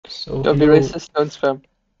So Don't be hello. racist, don't spam.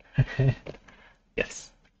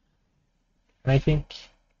 Yes. And I think,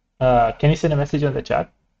 can you send a message on the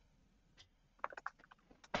chat?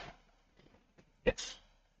 Yes.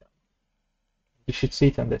 You should see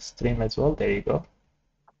it on the stream as well. There you go.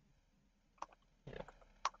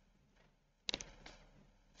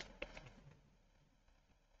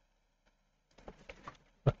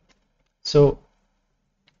 So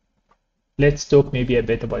let's talk maybe a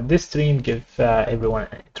bit about this stream, give everyone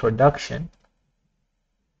an introduction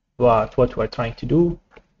about what we're trying to do,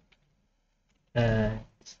 and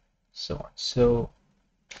so on. So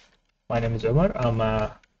my name is Omar. I'm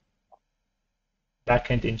a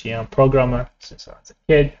backend engineer and programmer since I was a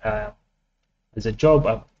kid. As a job,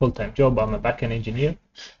 a full-time job, I'm a backend engineer.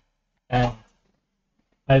 And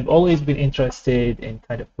I've always been interested in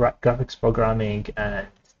kind of graphics programming and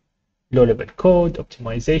low-level code,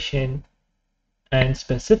 optimization, and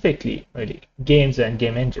specifically, really, games and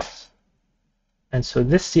game engines. And so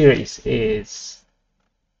this series is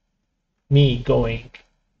me going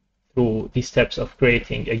through the steps of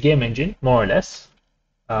creating a game engine, more or less,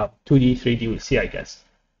 2D, 3D, we'll see, I guess,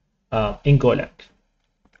 in Golang.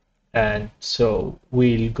 And so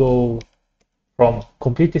we'll go from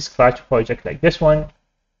completely scratch project like this one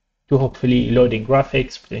to hopefully loading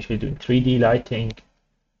graphics, potentially doing 3D lighting,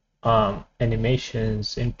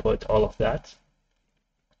 animations, input, all of that.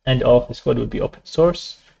 And all of this code will be open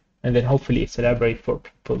source, and then hopefully it's elaborate for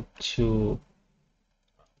people to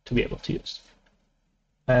be able to use.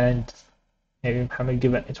 And maybe Mohammed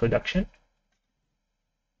give an introduction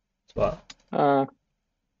as well. I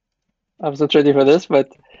was not ready for this,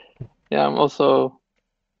 but yeah, I'm also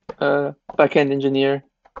a backend engineer.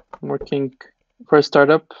 I'm working for a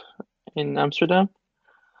startup in Amsterdam.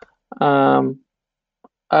 I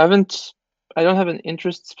don't have an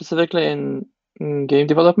interest specifically in game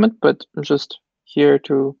development, but I'm just here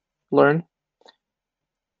to learn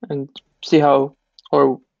and see how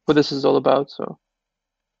or what this is all about. So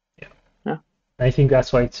yeah. I think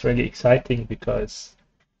that's why it's really exciting because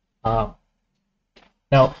um,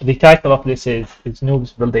 now the title of this is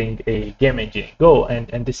Noobs Building a Game Engine in Go,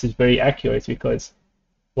 and this is very accurate because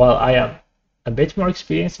while I am a bit more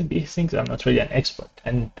experienced in these things, I'm not really an expert.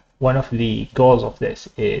 And one of the goals of this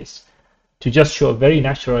is to just show a very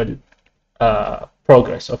natural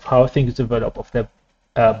progress of how things develop, of the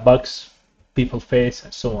bugs people face,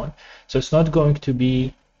 and so on. So it's not going to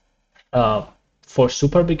be uh, for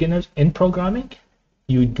super beginners in programming.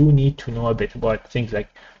 You do need to know a bit about things like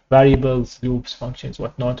variables, loops, functions,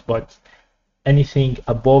 whatnot, but anything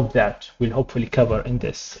above that we'll hopefully cover in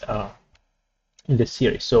this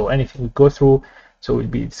series. So anything we go through, so we'll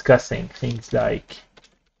be discussing things like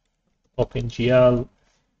OpenGL,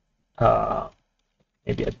 uh,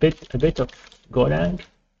 maybe a bit of Golang,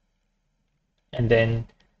 and then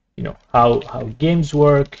how games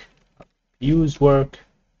work, how views work,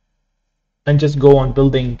 and just go on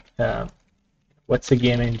building what's a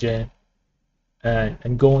game engine,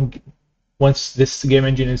 and go on. Once this game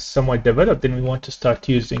engine is somewhat developed, then we want to start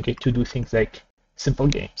using it to do things like simple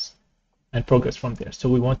games and progress from there. So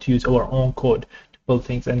we want to use our own code to build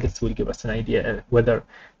things, and this will give us an idea whether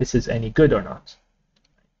this is any good or not.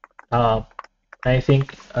 I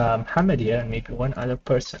think Hamid here and maybe one other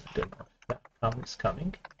person, I don't know if that is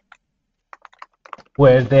coming,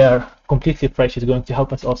 where they are completely fresh, is going to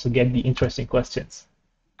help us also get the interesting questions.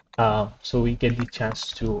 So we get the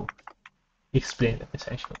chance to explain them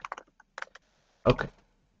essentially. Okay.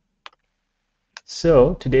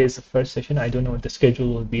 So today is the first session. I don't know what the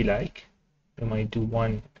schedule will be like. We might do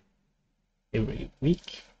one every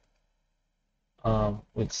week.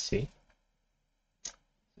 We'll see.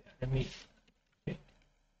 Let me. Okay.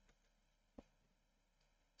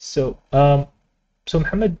 So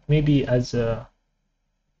Mohammed, maybe as a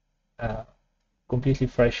completely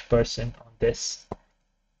fresh person on this,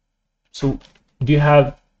 so do you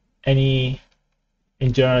have any,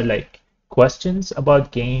 in general, like questions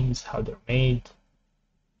about games, how they're made,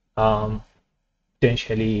 um,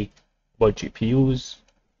 potentially about GPUs?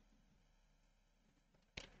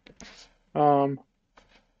 Um,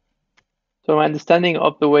 so my understanding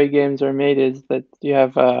of the way games are made is that you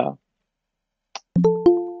have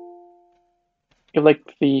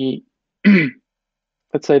like the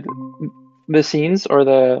let's say the scenes or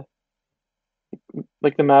the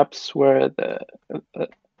like the maps where the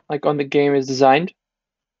like on the game is designed.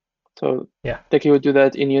 So Yeah, like you would do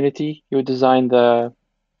that in Unity. You would design the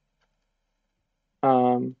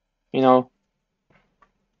you know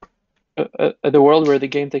the world where the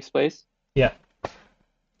game takes place, yeah,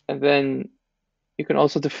 and then you can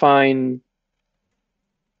also define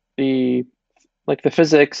the like the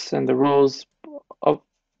physics and the rules of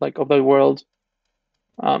like of the world,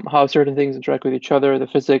 how certain things interact with each other, the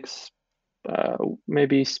physics,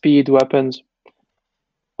 maybe speed, weapons,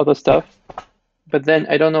 other Yeah. stuff. But then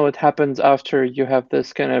I don't know what happens after you have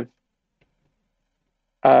this kind of.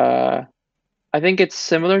 I think it's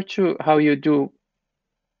similar to how you do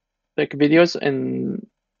like videos in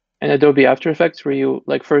Adobe After Effects, where you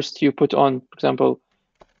like first you put on, for example,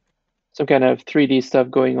 some kind of 3D stuff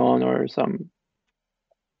going on or some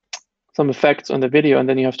effects on the video, and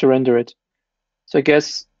then you have to render it. So I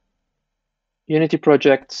guess Unity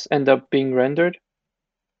projects end up being rendered,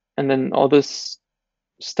 and then all this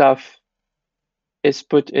stuff is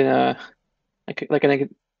put in a like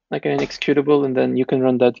an executable, and then you can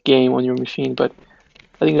run that game on your machine. But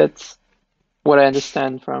I think that's what I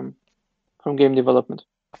understand from game development.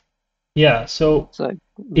 Yeah, so It's like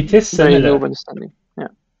it is very similar. noob understanding. Yeah.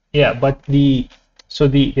 Yeah, but the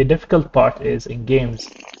difficult part is in games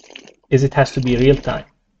is it has to be real time.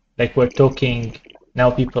 Like we're talking now,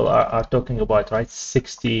 people are talking about, right,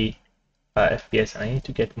 60 FPS, and I need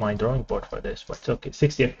to get my drawing board for this, but okay,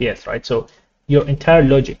 60 FPS, right? So your entire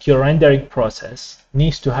logic, your rendering process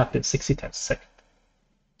needs to happen 60 times a second.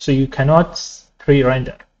 So you cannot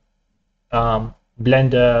pre-render.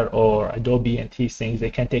 Blender or Adobe and these things,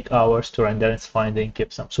 they can take hours to render. It's fine. They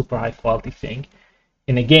give some super high quality thing.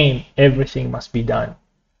 In a game, everything must be done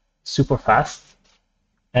super fast,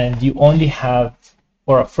 and you only have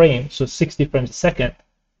for a frame, so 60 frames a second.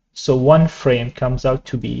 So one frame comes out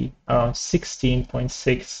to be around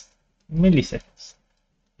 16.6 milliseconds.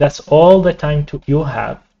 That's all the time you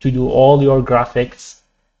have to do all your graphics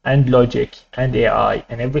and logic and AI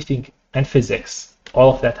and everything and physics.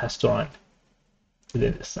 All of that has to run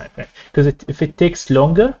within this time frame. Because if it takes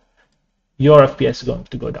longer, your FPS is going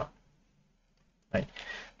to go down, right?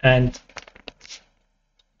 And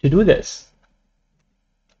to do this,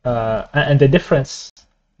 and the difference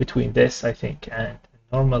between this, I think, and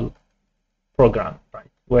a normal program, right,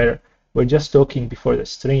 where we're just talking before the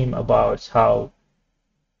stream about how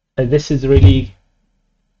this is really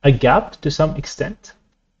a gap to some extent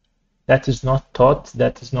that is not taught,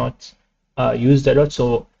 that is not used a lot.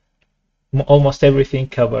 So almost everything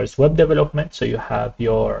covers web development. So you have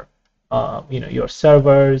your, your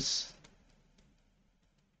servers.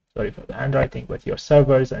 Sorry for the handwriting, but your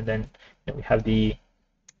servers, and then we have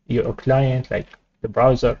your client, like the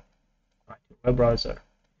browser, right, your web browser,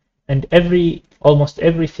 and almost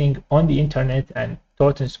everything on the internet and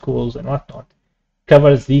taught in schools and whatnot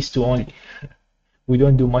covers these two only. We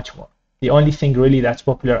don't do much more. The only thing really that's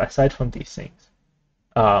popular aside from these things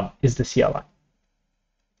is the CLI,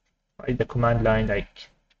 right? The command line, like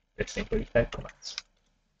let's say 35 commands.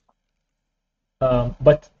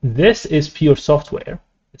 But this is pure software.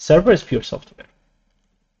 The server is pure software,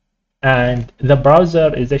 and the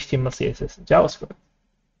browser is HTML, CSS, and JavaScript.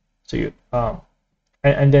 So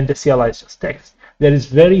and then the CLI is just text. There is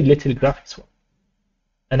very little graphics work,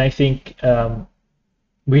 and I think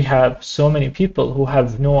we have so many people who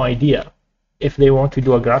have no idea if they want to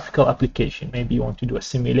do a graphical application. Maybe you want to do a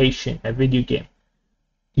simulation, a video game.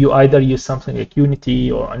 You either use something like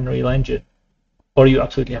Unity or Unreal Engine, or you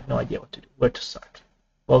absolutely have no idea what to do, where to start.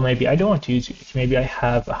 Well, maybe I don't want to use Unity. Maybe I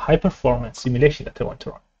have a high performance simulation that I want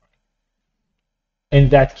to run. In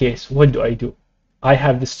that case, what do? I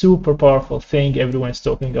have the super powerful thing everyone is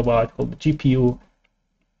talking about called the GPU,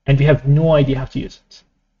 and we have no idea how to use it.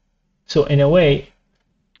 So in a way,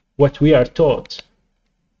 what we are taught,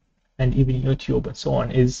 and even YouTube and so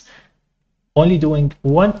on, is only doing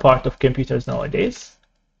one part of computers nowadays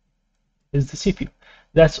is the CPU.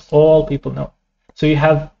 That's all people know. So you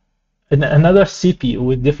have another CPU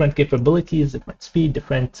with different capabilities, different speed,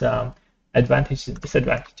 different advantages and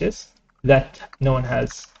disadvantages that no one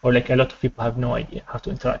has, or like a lot of people have no idea how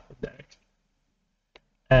to interact with directly.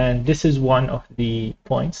 And this is one of the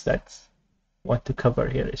points that I want to cover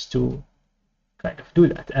here, is to kind of do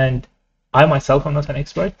that. And I myself am not an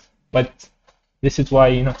expert, but this is why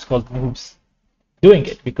it's called Noobs doing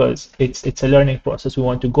it, because it's a learning process. We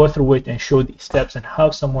want to go through it and show the steps and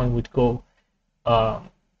how someone would go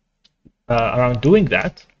around doing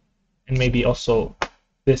that, and maybe also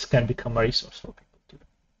this can become a resource for people too.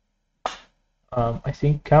 I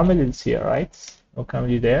think Kamil is here, right? Oh, Kamil,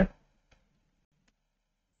 you there?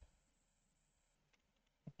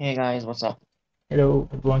 Hey guys, what's up? Hello,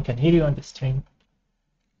 everyone can hear you on the stream.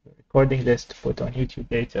 We're recording this to put on YouTube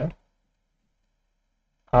later.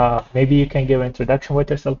 Maybe you can give an introduction with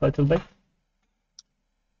yourself a little bit.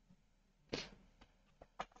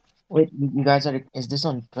 Wait, you guys is this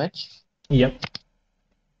on Twitch? Yep,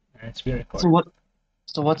 and it's being So recorded.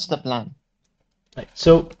 what's the plan? Right.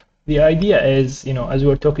 So the idea is, as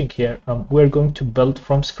we're talking here, we're going to build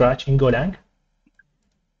from scratch in Golang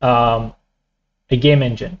a game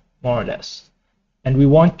engine, more or less. And we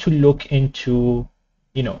want to look into,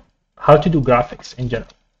 how to do graphics in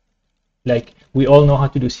general. Like, we all know how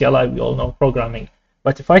to do CLI, we all know programming.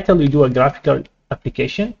 But if I tell you do a graphical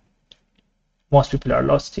application, most people are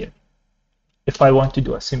lost here. If I want to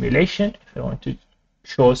do a simulation, if I want to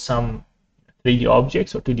show some 3D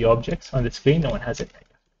objects or 2D objects on the screen, no one has it.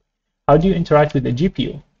 How do you interact with the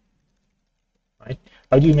GPU? Right?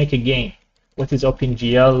 How do you make a game? What is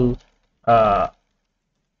OpenGL?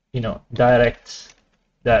 DirectX,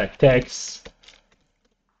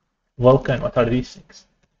 Vulkan. What are these things?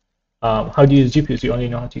 How do you use GPUs? You only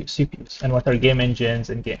know how to use CPUs. And what are game engines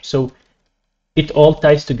and games? So it all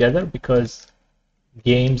ties together because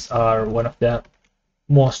games are one of the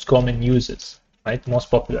most common uses, right? Most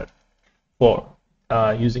popular for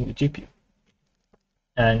using the GPU.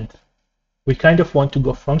 And we kind of want to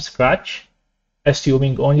go from scratch,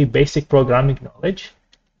 assuming only basic programming knowledge,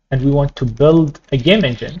 and we want to build a game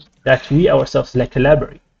engine that we ourselves, like a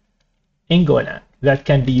library in Golang, that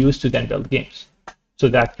can be used to then build games. So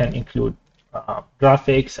that can include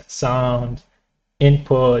graphics, sound,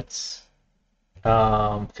 inputs,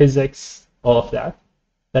 physics, all of that.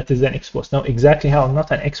 That is then exposed. Now, exactly how, I'm not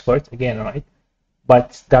an expert, again, right?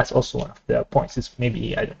 But that's also one of the points. Is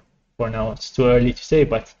maybe, I don't know, for now it's too early to say,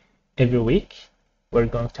 but every week we're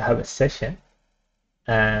going to have a session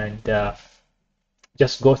and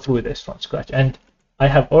just go through this from scratch. And I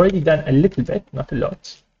have already done a little bit, not a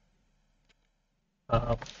lot.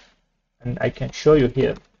 And I can show you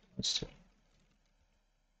here.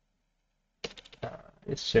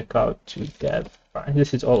 Let's check out to dev.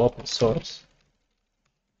 This is all open source.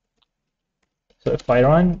 So if I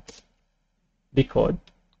run the code,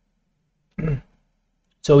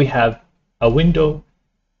 so we have a window.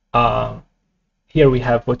 Here we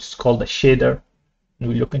have what's called a shader. And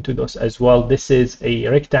we look into those as well. This is a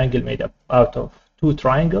rectangle made up out of 2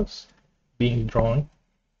 triangles being drawn.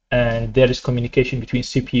 And there is communication between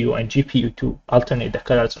CPU and GPU to alternate the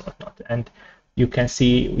colors and whatnot. And you can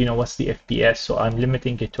see, what's the FPS. So I'm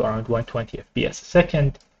limiting it to around 120 FPS a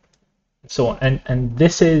second, and so on. And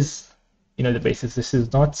this is, the basis. This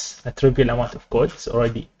is not a trivial amount of code. It's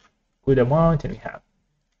already a good amount, and we have a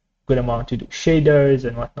good amount to do shaders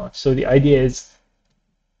and whatnot. So the idea is,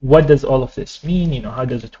 what does all of this mean? How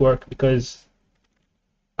does it work? Because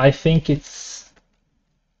I think it's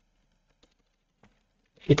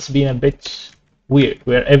been a bit weird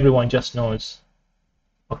where everyone just knows,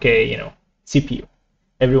 okay, CPU.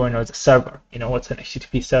 Everyone knows a server. What's an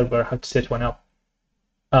HTTP server, how to set one up,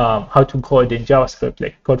 how to code in JavaScript,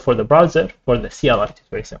 like code for the browser, for the CLI. It's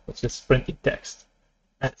very simple. It's just printing text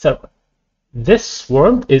and server. This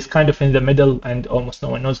world is kind of in the middle and almost no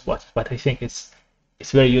one knows what, but I think it's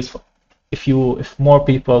very useful. If we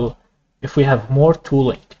have more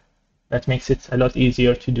tooling, that makes it a lot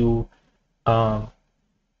easier to do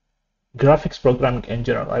graphics programming in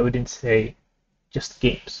general. I wouldn't say just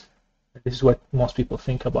games. This is what most people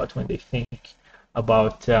think about when they think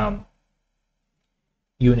about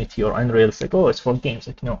Unity or Unreal. It's like, oh, it's for games.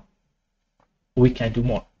 Like, no, we can do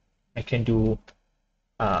more. I can do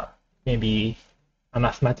maybe a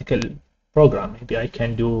mathematical program. Maybe I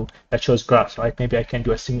can do that shows graphs, right? Maybe I can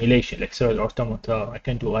do a simulation like serial automata. I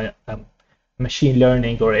can do a machine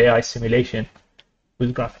learning or AI simulation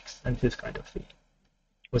with graphics, and this kind of thing.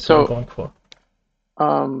 What we're going for.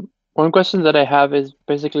 One question that I have is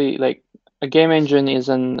basically like a game engine is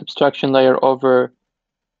an abstraction layer over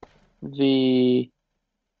the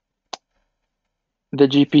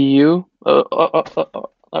GPU,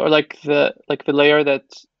 or like the layer that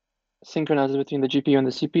synchronizes between the GPU and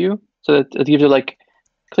the CPU, so that it gives you like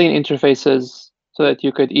clean interfaces, so that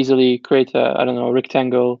you could easily create a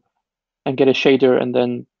rectangle and get a shader, and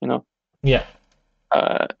then yeah,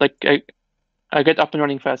 I get up and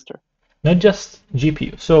running faster. Not just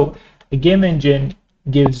GPU. So a game engine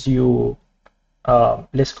gives you,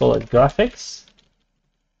 let's call it graphics.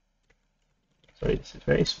 Sorry, this is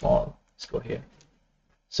very small. Let's go here.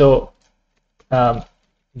 So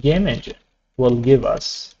game engine will give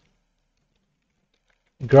us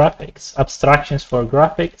graphics, abstractions for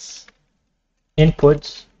graphics,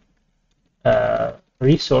 inputs,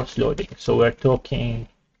 resource loading. So we're talking,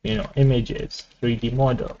 images, 3D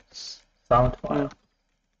models, sound files.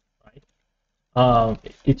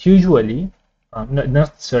 It usually, not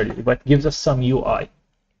necessarily, but gives us some UI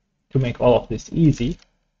to make all of this easy.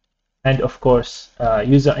 And of course,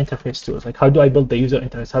 user interface tools. Like, how do I build the user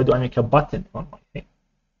interface? How do I make a button on my thing?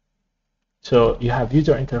 So you have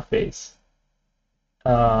user interface,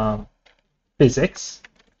 physics,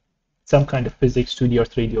 some kind of physics, 2D or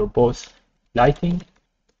 3D or both, lighting.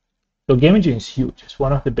 So game engine is huge. It's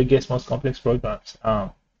one of the biggest, most complex programs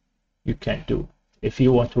you can do if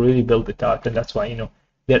you want to really build it out. And that's why,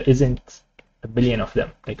 there isn't a billion of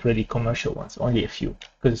them, like really commercial ones, only a few,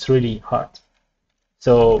 because it's really hard.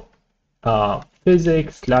 So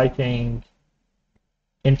physics, lighting,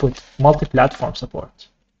 input, multi-platform support.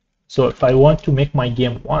 So if I want to make my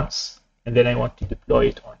game once, and then I want to deploy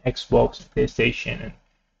it on Xbox, PlayStation, and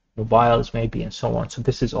mobiles maybe, and so on. So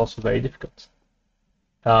this is also very difficult.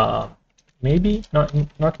 Maybe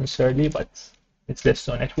not necessarily, but it's less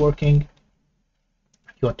so networking.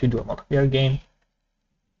 If you want to do a multiplayer game.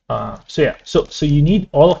 So yeah, so you need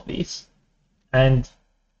all of these, and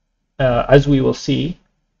as we will see,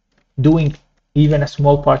 doing even a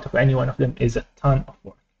small part of any one of them is a ton of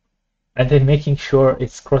work, and then making sure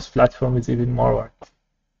it's cross-platform is even more work.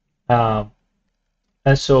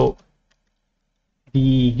 And so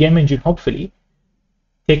the game engine hopefully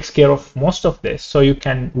takes care of most of this, so you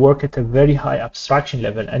can work at a very high abstraction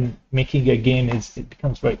level, and making a game it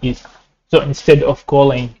becomes very easy. So instead of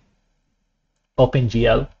calling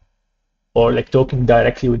OpenGL or like talking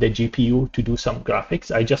directly with the GPU to do some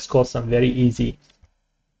graphics, I just call some very easy,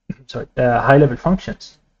 high-level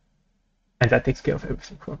functions, and that takes care of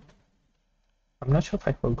everything for me. I'm not sure if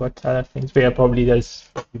I forgot other things, but yeah, probably there's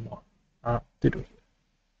probably more to do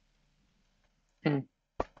here.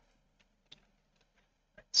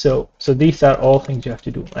 So these are all things you have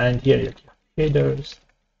to do, and here you have shaders,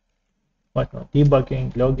 whatnot,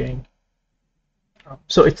 debugging, logging.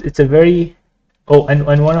 So it's a very and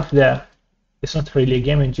one of the, it's not really a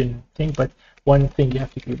game engine thing, but one thing you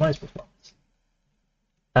have to keep in mind is performance.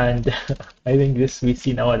 And I think this we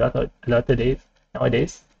see now a lot of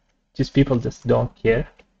nowadays, just people just don't care.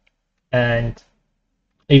 And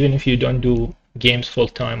even if you don't do games full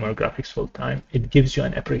time or graphics full time, it gives you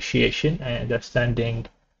an appreciation and understanding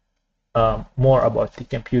more about the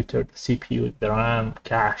computer, the CPU, the RAM,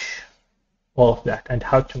 cache, all of that, and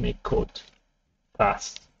how to make code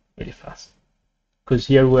fast, really fast. Because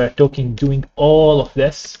here we're talking doing all of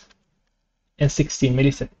this in 60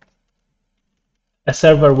 milliseconds. A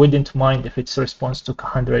server wouldn't mind if its response took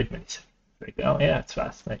 100 milliseconds. Like, oh yeah, it's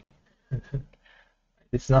fast. Like,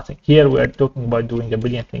 it's nothing. Here we're talking about doing a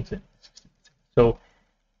billion things in 60 seconds. So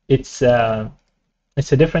it's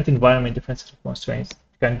a different environment, different set of constraints.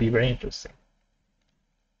 It can be very interesting.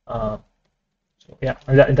 So yeah,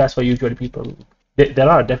 and that's why usually people, there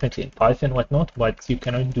are definitely in Python whatnot, but you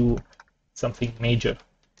cannot do something major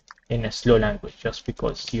in a slow language just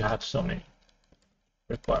because you have so many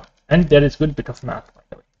requirements. And there is a good bit of math, by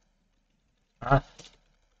the way. Math,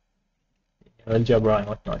 algebra, and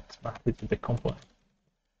whatnot. Math is a big component.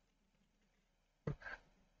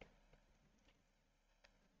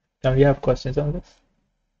 Now, you have questions on this?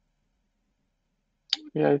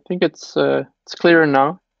 Yeah, I think it's clearer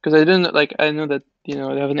now, because I didn't I know that they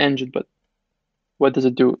have an engine, but what does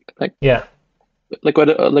it do? Like, yeah, what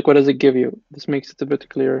does it give you? This makes it a bit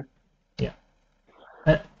clearer. Yeah,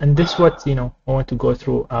 and this is what I want to go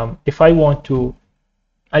through. If I want to,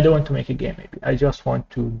 I don't want to make a game. Maybe I just want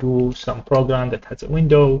to do some program that has a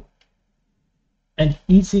window and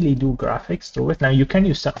easily do graphics through it. Now you can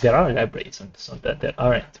use some. There are libraries on this, on that there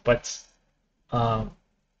aren't, but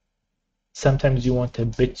sometimes you want a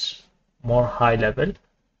bit more high level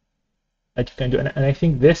that you can do. And I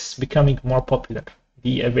think this becoming more popular,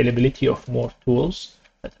 the availability of more tools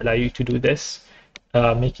that allow you to do this,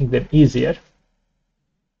 making them easier,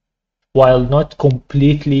 while not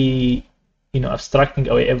completely, abstracting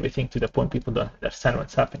away everything to the point people don't understand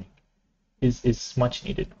what's happening, is much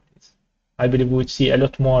needed nowadays. I believe we would see a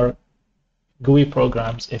lot more GUI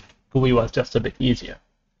programs if GUI was just a bit easier.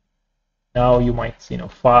 Now you might,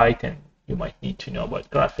 fight, and you might need to know about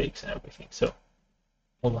graphics and everything. So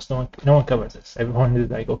almost no one covers this. Everyone is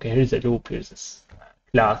like, okay, here's a loop, here's this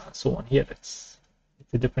class, and so on. Here it's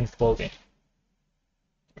a different ballgame.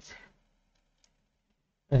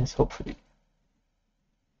 And it's hopefully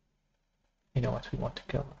what we want to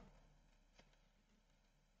cover.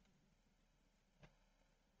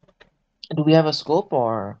 Do we have a scope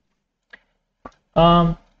or?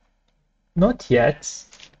 Not yet,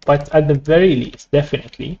 but at the very least,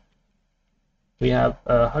 definitely, we have.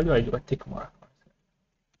 How do I do a tick mark?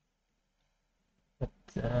 But,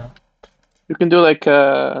 you can do like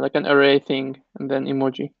an array thing and then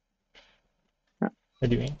emoji. What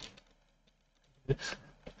do you mean?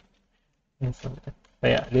 But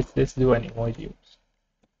yeah, let's do an emoji. Let's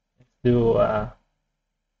do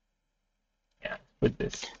with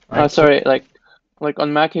this. Right? Sorry, like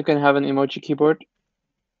on Mac you can have an emoji keyboard.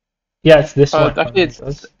 Yeah, it's this one. Actually,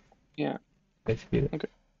 it's yeah. Basically. Okay.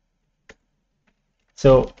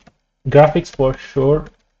 So graphics for sure,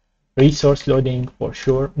 resource loading for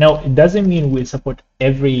sure. Now, it doesn't mean we'll support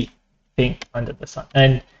everything under the sun,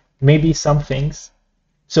 and maybe some things.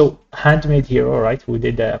 So handmade hero, right? We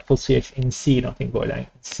did a full CX in C, not in Golang.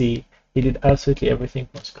 C, he did absolutely everything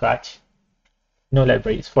from scratch. No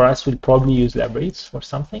libraries. For us, we'll probably use libraries for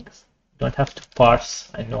some things. Don't have to parse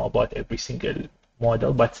and know about every single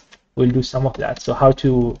model, but we'll do some of that. So how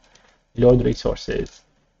to load resources.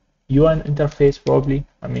 UI interface probably.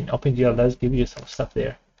 I mean, OpenGL does give you some stuff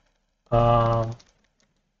there.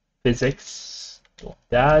 Physics,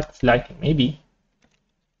 that, lighting, maybe.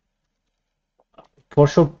 For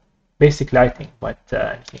sure, basic lighting, but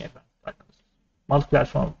anything else.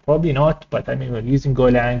 Multi-platform, probably not, but I mean, we're using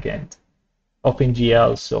Golang and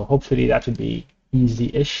OpenGL, so hopefully that will be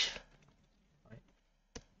easy-ish.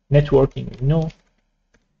 Networking, no.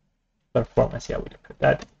 Performance, yeah, we'll look at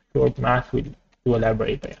that. Short math, we'll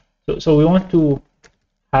elaborate there. So we want to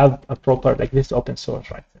have a proper, like this open source,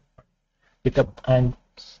 right? And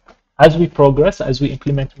as we progress, as we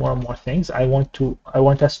implement more and more things, I want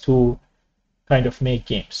us to kind of make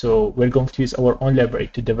games. So we're going to use our own library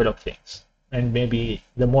to develop things. And maybe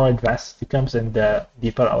the more advanced it becomes and the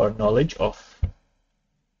deeper our knowledge of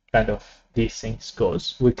kind of these things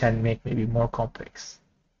goes, we can make maybe more complex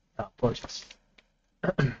projects.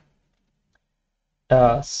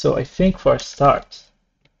 So I think for a start,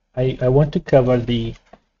 I want to talk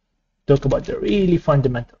about the really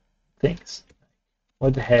fundamental things.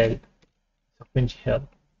 What the hell is OpenGL?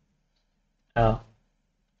 A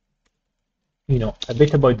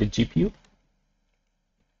bit about the GPU,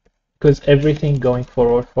 because everything going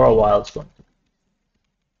forward for a while is going to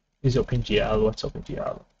is OpenGL. What's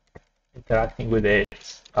OpenGL? Interacting with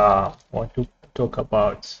it. Want to talk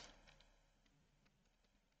about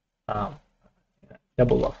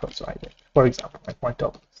double buffers, right? For example, like one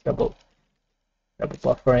topic is double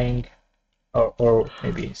buffering, or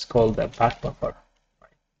maybe it's called a back buffer.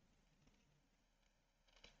 Right?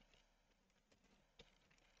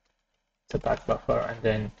 It's a back buffer, and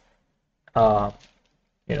then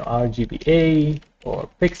RGBA or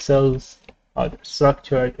pixels, how they're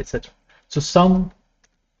structured, etc. So some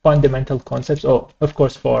fundamental concepts. Oh, of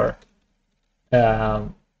course, for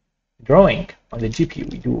drawing on the GPU,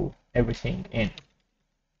 we do everything in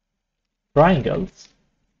triangles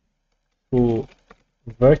through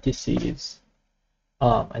vertices,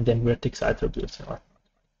 and then vertex attributes and whatnot.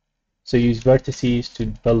 So use vertices to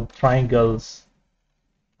build triangles.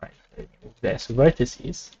 Right? These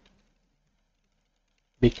vertices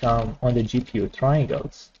become on the GPU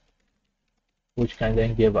triangles, which can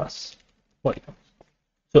then give us polygons.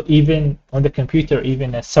 So even on the computer,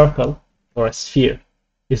 even a circle or a sphere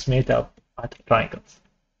is made up out of triangles.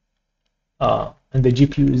 And the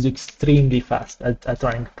GPU is extremely fast at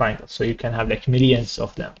running triangles, so you can have like millions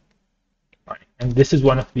of them. Right? And this is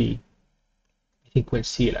one of the, I think we'll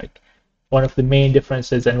see like one of the main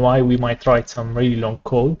differences and why we might write some really long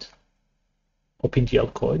code,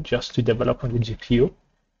 OpenGL code, just to develop on the GPU.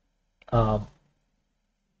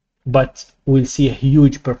 But we'll see a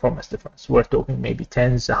huge performance difference. We're talking maybe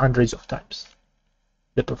tens, hundreds of times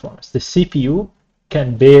the performance. The CPU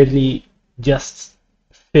can barely just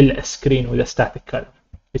fill a screen with a static color.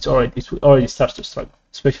 It already starts to struggle,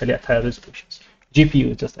 especially at higher resolutions.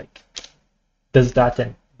 GPU just like does that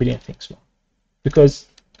and billion things more. Because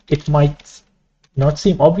it might not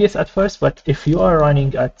seem obvious at first, but if you are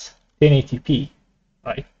running at 1080p,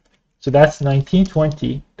 right? So that's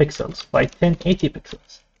 1920 pixels by 1080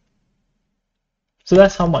 pixels. So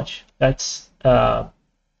that's how much. That's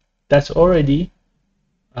already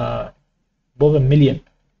above a million,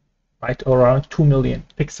 right? Or around 2 million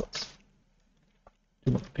pixels.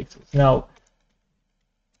 2 million pixels. Now,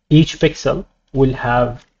 each pixel will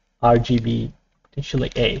have RGB, potentially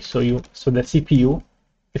A. So the CPU,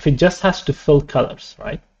 if it just has to fill colors,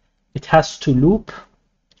 right? It has to loop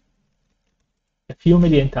a few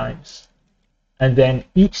million times, and then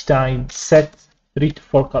each time set 3 to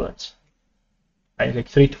 4 colors. Right, like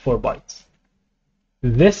 3 to 4 bytes.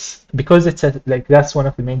 This, because it's like that's one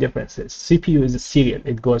of the main differences. CPU is a serial;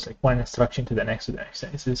 it goes like one instruction to the next to the next.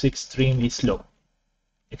 It's extremely slow,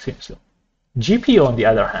 extremely slow. GPU, on the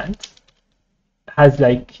other hand, has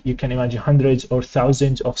like you can imagine hundreds or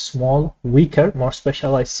thousands of small, weaker, more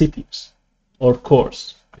specialized CPUs or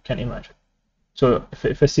cores. You can imagine. So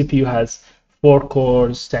if a CPU has 4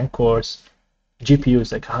 cores, 10 cores, GPU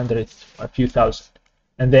is like 100, a few thousand,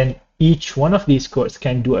 and then each one of these cores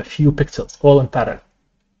can do a few pixels all in parallel.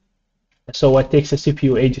 So what takes a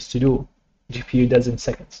CPU ages to do, GPU does in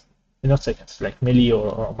seconds. Not seconds, like milli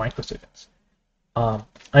or microseconds.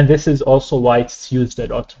 And this is also why it's used a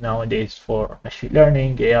lot nowadays for machine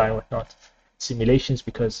learning, AI, and whatnot, simulations,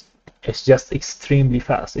 because it's just extremely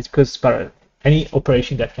fast. It's because any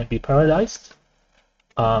operation that can be parallelized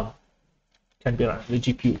can be run on the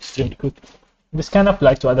GPU extremely quickly. This can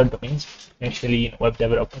apply to other domains, potentially in web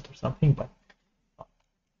development or something, but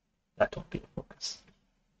that won't be the focus.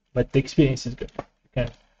 But the experience is good. You can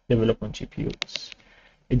develop on GPUs.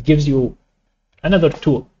 It gives you another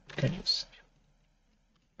tool you can use.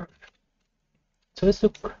 So let's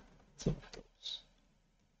look at some of those.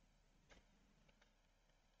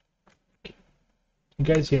 Okay. You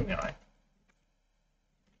guys hear me, right?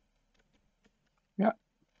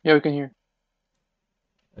 Yeah, we can hear.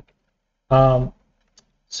 Okay.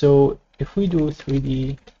 So if we do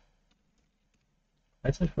 3D,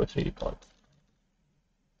 let's search for 3D plot.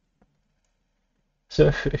 So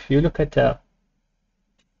if you look at,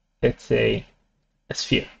 let's say, a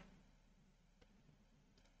sphere,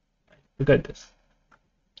 look at this.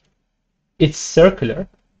 It's circular,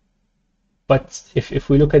 but if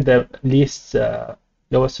we look at the least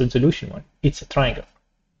lowest resolution one, it's a triangle.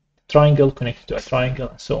 Triangle connected to a triangle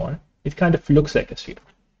and so on. It kind of looks like a sphere.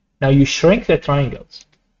 Now you shrink the triangles,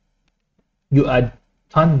 you add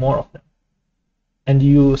ton more of them, and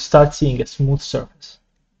you start seeing a smooth surface.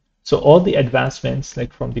 So all the advancements,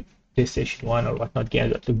 like from the PlayStation 1 or whatnot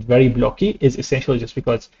games that look very blocky, is essentially just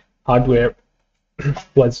because hardware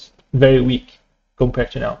was very weak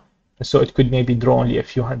compared to now. And so it could maybe draw only a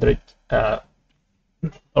few hundred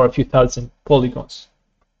or a few thousand polygons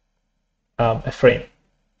a frame.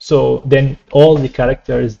 So then all the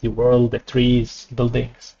characters, the world, the trees,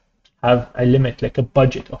 buildings have a limit, like a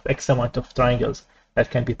budget of X amount of triangles that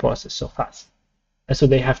can be processed so fast. And so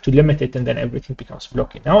they have to limit it, and then everything becomes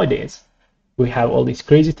blocky. Nowadays, we have all these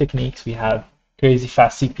crazy techniques, we have crazy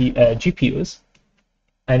fast GPUs,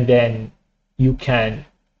 and then you can,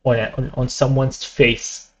 on someone's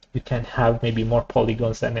face, you can have maybe more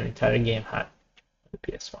polygons than an entire game had on the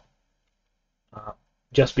PS1,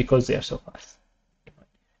 just because they are so fast.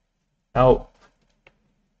 Now,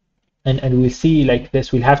 and we'll see like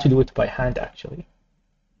this, we'll have to do it by hand actually,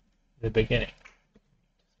 in the beginning.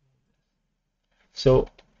 So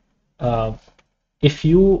if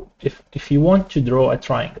you want to draw a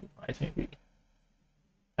triangle, right? Maybe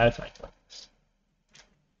a triangle like this.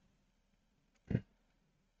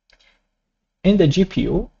 In the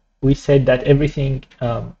GPU, we said that everything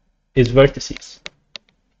is vertices.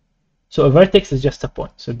 So a vertex is just a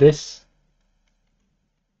point. So this,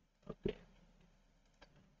 okay.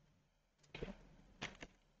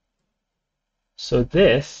 So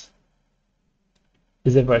this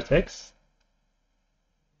is a vertex.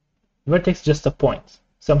 Vertex is just a point,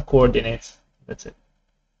 some coordinates, that's it.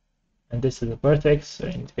 And this is a vertex, so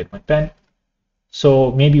I need to get my pen.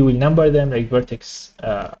 So maybe we'll number them like vertex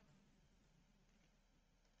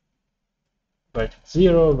vertex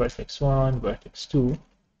 0, vertex 1, vertex 2,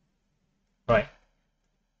 right?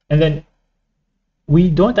 And then we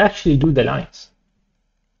don't actually do the lines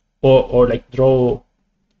or like draw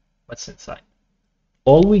what's inside.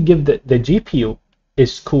 All we give the GPU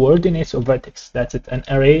is coordinates of vertex. That's it, an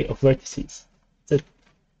array of vertices. That's it.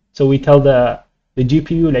 So we tell the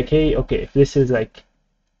GPU like, hey, okay, if this is like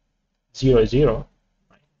 0, 0,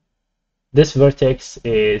 right? This vertex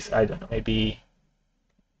is, I don't know, maybe,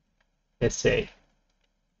 let's say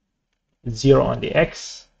 0 on the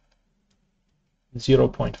x,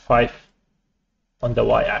 0.5 on the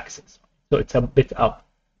y-axis. So it's a bit up.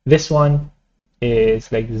 This one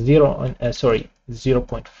is like 0 on,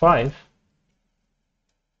 0.5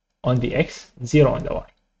 on the x, 0 on the y,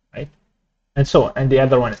 right? And so on, and the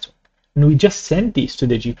other one as well. And we just send these to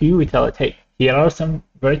the GPU. We tell it, hey, here are some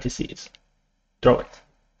vertices, draw it.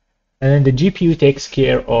 And then the GPU takes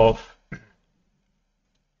care of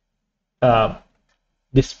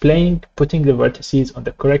displaying, putting the vertices on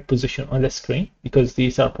the correct position on the screen, because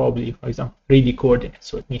these are probably, for example, 3D coordinates,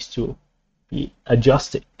 so it needs to be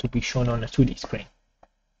adjusted to be shown on a 2D screen.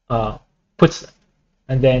 Puts them,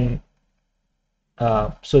 and then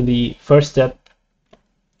so the first step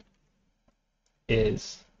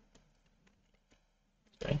is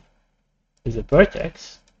a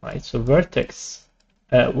vertex, right? So vertex,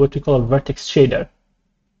 what we call a vertex shader.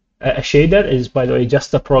 A shader is, by the way,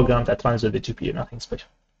 just a program that runs on the GPU, nothing special.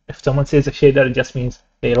 If someone says a shader, it just means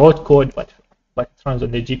they wrote code, but it runs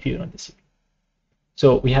on the GPU, on the CPU.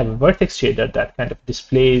 So we have a vertex shader that kind of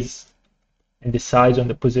displays and decides on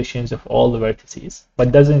the positions of all the vertices,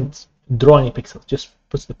 but doesn't draw any pixels, just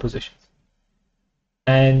puts the positions.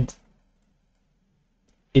 And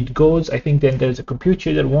it goes, I think then there's a compute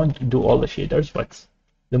shader, won't do all the shaders, but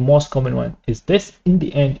the most common one is this. In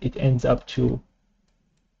the end, it ends up to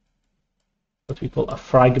what we call a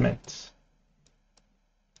fragment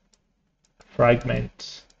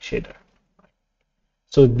shader.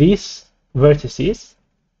 So these vertices,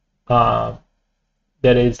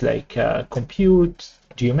 there is like compute,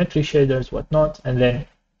 geometry shaders, whatnot, and then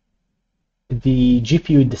the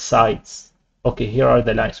GPU decides, okay, here are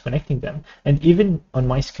the lines connecting them. And even on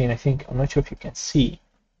my screen, I think, I'm not sure if you can see,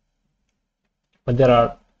 but there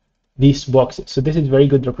are these boxes. So this is very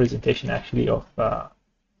good representation actually of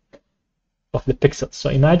the pixels. So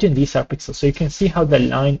imagine these are pixels. So you can see how the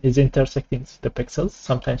line is intersecting the pixels,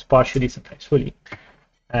 sometimes partially, sometimes fully.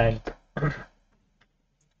 And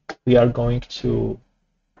we are going to,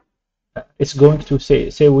 it's going to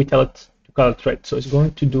say we tell it to color red. So it's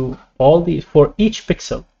going to do all these for each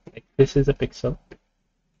pixel. Like this is a pixel.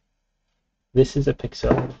 This is a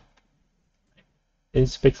pixel. This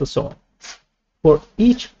is a pixel, so on. For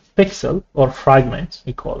each pixel or fragment,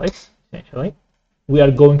 we call it, essentially, we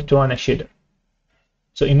are going to run a shader.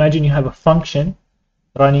 So imagine you have a function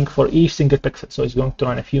running for each single pixel. So it's going to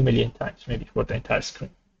run a few million times, maybe for the entire screen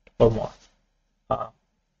or more.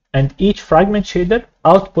 And each fragment shader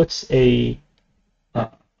outputs a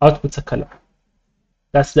color.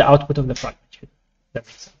 That's the output of the fragment shader. That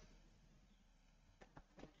makes sense.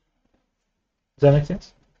 Does that make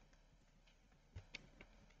sense?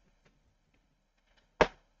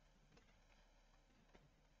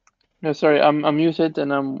 No, sorry, I'm muted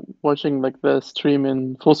and I'm watching like the stream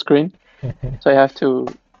in full screen, so I have to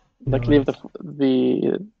like leave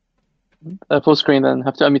the full screen and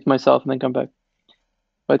have to unmute myself and then come back.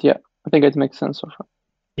 But yeah, I think it makes sense so far.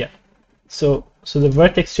 Yeah. So the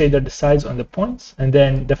vertex shader decides on the points, and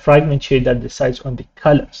then the fragment shader decides on the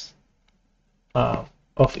colors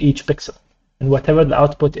of each pixel. And whatever the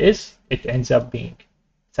output is, it ends up being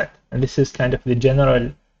set. And this is kind of the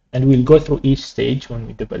general, and we'll go through each stage when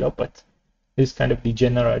we develop, but this is kind of the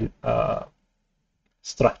general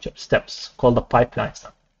structure, steps, called the pipeline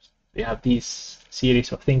sometimes. We have these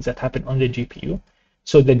series of things that happen on the GPU.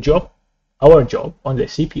 So the job, our job on the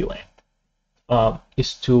CPU end,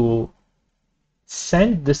 is to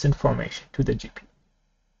send this information to the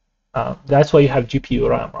GPU. That's why you have GPU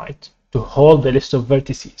RAM, right? To hold the list of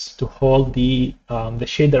vertices, to hold the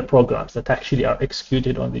shader programs that actually are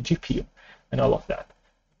executed on the GPU and all of that.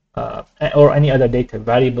 Or any other data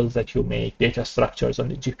variables that you make, data structures on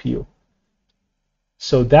the GPU.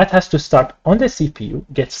 So that has to start on the CPU,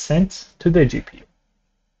 get sent to the GPU.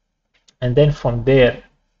 And then from there,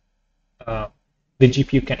 the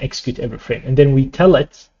GPU can execute every frame. And then we tell the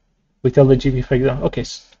GPU, for example, okay,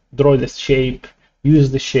 draw this shape,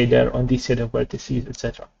 use the shader on these set of vertices,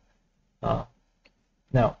 etc.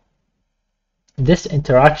 Now, this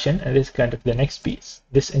interaction, and this is kind of the next piece,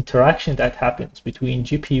 this interaction that happens between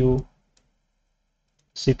GPU,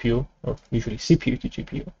 CPU, or usually CPU to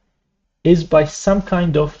GPU, is by some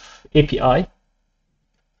kind of API, right?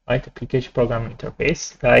 Application Programming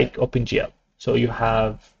Interface, like OpenGL. So you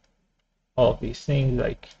have all of these things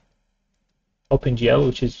like OpenGL,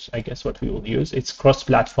 which is, I guess, what we will use. It's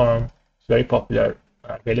cross-platform, it's very popular,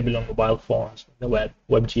 available on mobile phones, the web.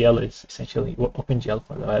 WebGL is essentially OpenGL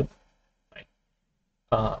for the web.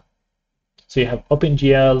 So you have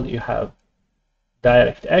OpenGL, you have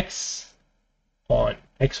DirectX on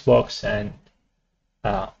Xbox and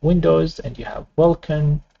Windows, and you have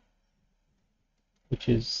Vulkan, which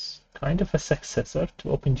is kind of a successor to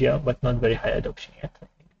OpenGL, but not very high adoption yet, I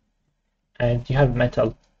think. And you have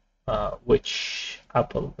Metal, which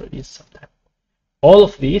Apple released sometime. All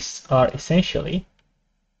of these are essentially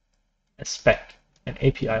a spec, an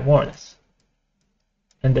API more or less.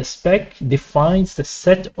 And the spec defines the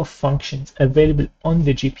set of functions available on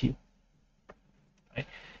the GPU. Right?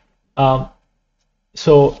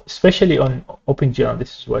 So especially on OpenGL,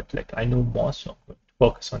 this is what I know most, so I'm going to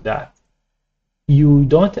focus on that. You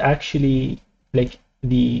don't actually, like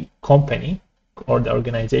the company or the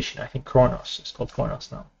organization, I think Kronos, it's called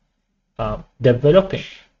Kronos now, developing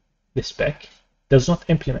the spec does not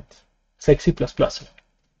implement. It's like C++.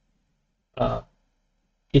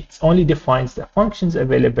 It only defines the functions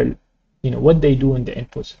available, what they do in the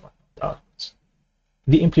inputs and outputs.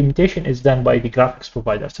 The implementation is done by the graphics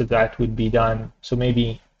provider, so that would be done. So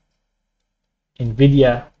maybe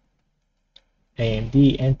NVIDIA,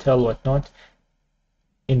 AMD, Intel, whatnot.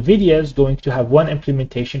 NVIDIA is going to have one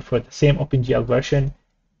implementation for the same OpenGL version.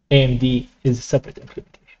 AMD is a separate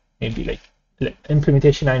implementation. Maybe like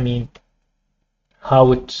implementation, I mean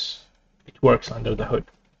how it works under the hood.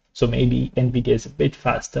 So maybe NVIDIA is a bit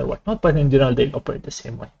faster, whatnot, but in general, they operate the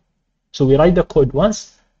same way. So we write the code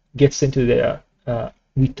once, gets into the,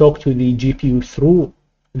 we talk to the GPU through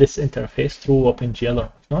this interface, through OpenGL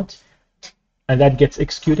or whatnot, and that gets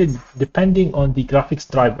executed depending on the graphics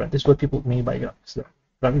driver. This is what people mean by graphics driver.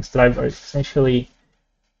 Graphics driver is essentially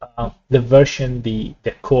the version, the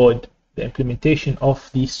code, the implementation of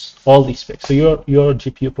all these specs. So your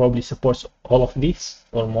GPU probably supports all of these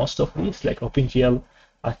or most of these, like OpenGL,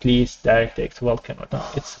 at least DirectX, Vulkan,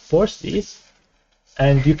 whatnot. It supports these,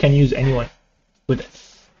 and you can use anyone with it.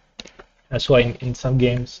 That's why in some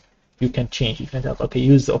games you can change. You can tell, okay,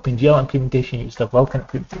 use the OpenGL implementation, use the Vulkan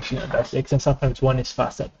implementation, and that's it. And sometimes one is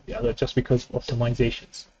faster than the other just because of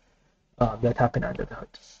optimizations that happen under the hood.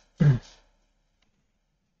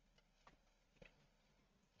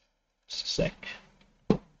 Just a sec.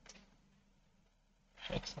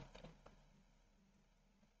 Excellent.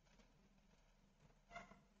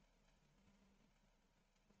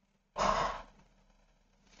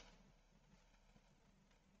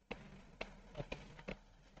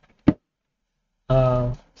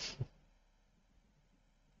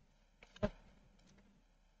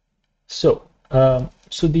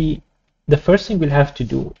 So the first thing we'll have to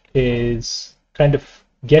do is kind of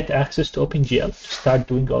get access to OpenGL to start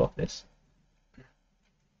doing all of this.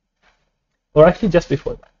 Or actually just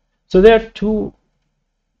before that. So there are two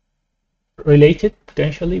related,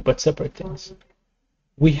 potentially, but separate things.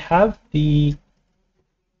 We have the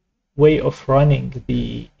way of running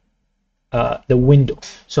the window.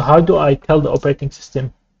 So how do I tell the operating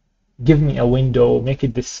system, give me a window, make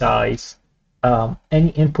it this size,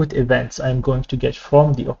 any input events I'm going to get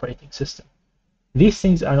from the operating system. These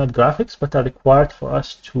things are not graphics, but are required for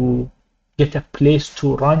us to get a place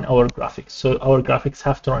to run our graphics. So our graphics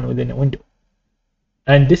have to run within a window.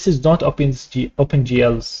 And this is not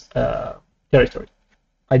OpenGL's territory.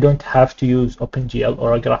 I don't have to use OpenGL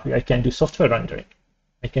or a graphic. I can do software rendering.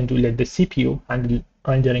 I can let the CPU handle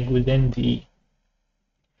rendering within the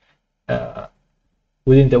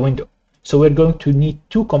window. So we're going to need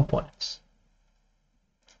two components.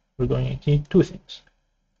 We're going to need two things.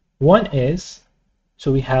 One is,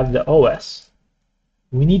 so we have the OS.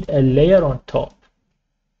 We need a layer on top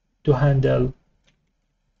to handle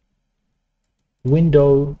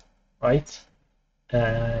window, right?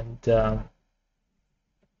 And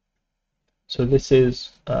so this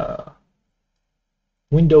is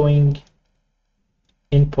windowing,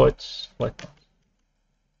 inputs, whatnot.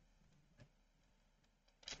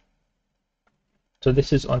 So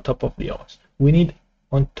this is on top of the OS. We need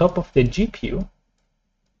on top of the GPU,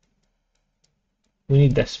 we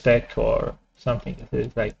need the spec or something that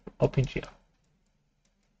is like OpenGL.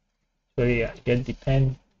 So yeah, get the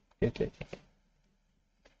pen, get it.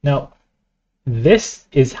 Now, this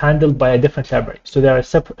is handled by a different library. So there are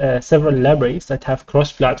several libraries that have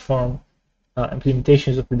cross-platform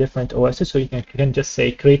implementations of the different OSs. So you can just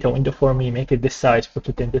say, create a window for me, make it this size, put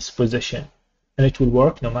it in this position, and it will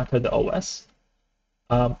work no matter the OS.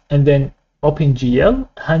 And then OpenGL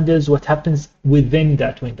handles what happens within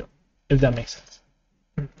that window, if that makes sense.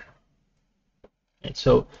 And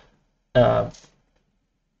so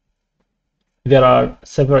there are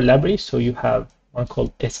several libraries. So you have one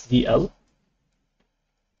called SDL,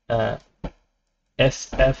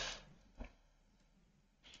 SFML.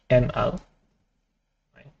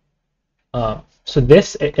 So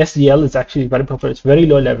this SDL is actually very popular. It's very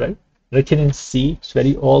low level, written in C. It's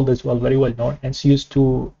very old as well, very well known, and it's used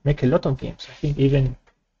to make a lot of games. I think even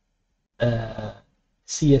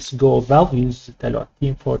CS:GO, Valve uses it a lot.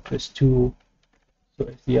 Team Fortress 2, so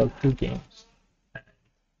SDL 2 games.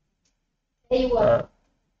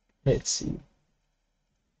 Let's see.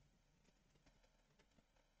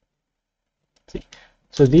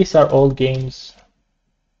 So these are all games.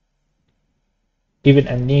 Even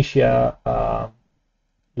Amnesia,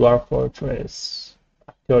 Dwarf Fortress,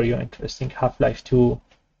 Factorio, interesting, Half-Life 2,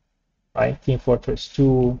 right? Team Fortress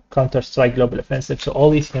 2, Counter-Strike Global Offensive. So all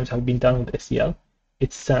these games have been done with SDL.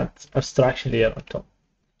 It's an abstraction layer on top.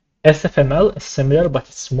 SFML is similar, but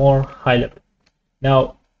it's more high level.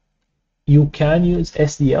 Now, you can use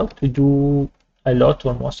SDL to do a lot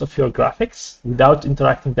or most of your graphics without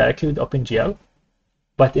interacting directly with OpenGL.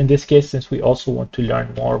 But in this case, since we also want to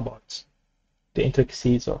learn more about the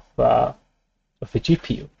intricacies of a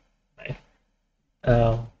GPU, right?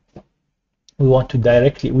 We want to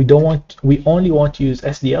directly, we only want to use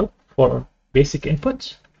SDL for basic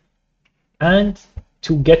inputs and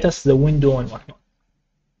to get us the window and whatnot.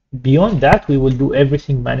 Beyond that, we will do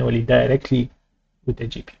everything manually directly with the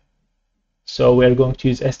GPU. So we're going to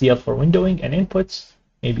use SDL for windowing and inputs,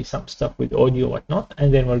 maybe some stuff with audio, whatnot,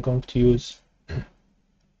 and then we're going to use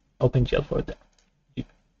OpenGL for that.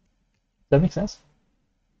 Does that make sense?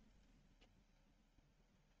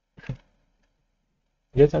 You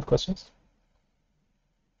guys have questions?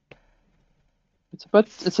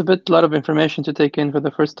 It's a lot of information to take in for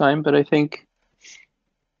the first time, but I think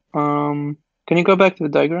can you go back to the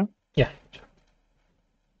diagram? Yeah.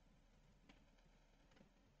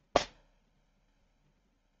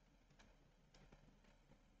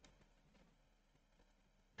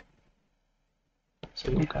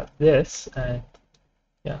 So we have this, and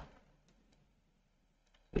yeah.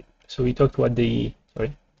 So we talked about the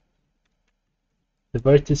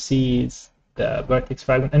vertices, the vertex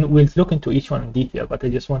fragment, and we'll look into each one in detail, but I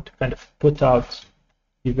just want to kind of put out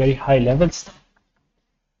the very high level stuff.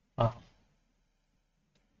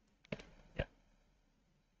 Yeah.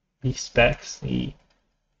 The specs, the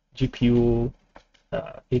GPU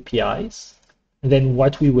APIs, and then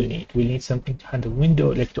what we will need. We'll need something to handle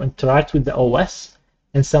window, like to interact with the OS,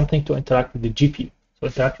 and something to interact with the GPU. So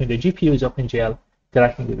interacting with the GPU is OpenGL,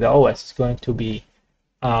 interacting with the OS is going to be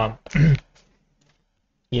the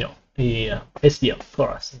SDL for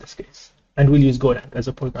us in this case. And we'll use Golang as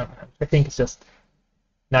a programming language. I think it's just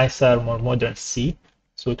nicer, more modern C.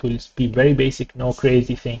 So it will be very basic, no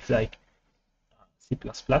crazy things like C++,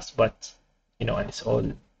 but and it's all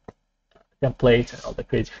templates and all the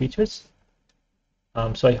crazy features.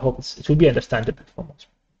 So I hope it will be understandable for most.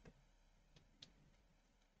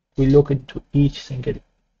 We look into each single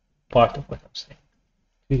part of what I'm saying.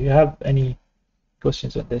 If you have any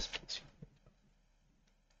questions on this, please.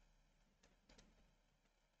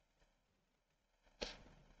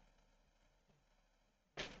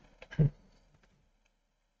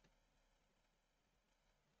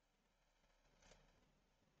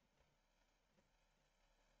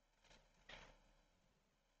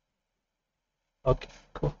 Okay,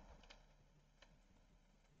 cool.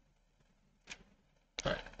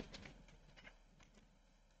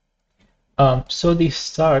 So the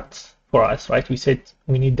start for us, right? We said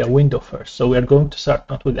we need the window first. So we are going to start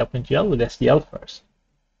not with OpenGL, with SDL first.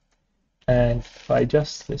 And if I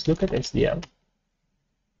let's look at SDL,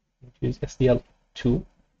 which is SDL2,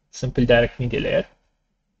 simple direct media layer.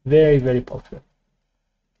 Very, very popular.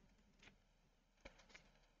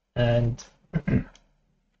 And,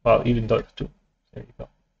 well, even Dota2. There you go.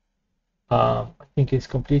 I think it's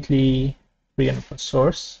completely free and open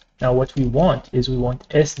source. Now what we want is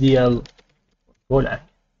SDL Golang.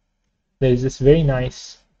 There is this very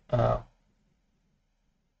nice project.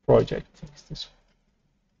 I think it's this one.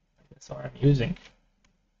 That's what I'm using.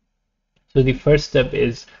 So the first step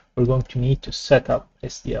is we're going to need to set up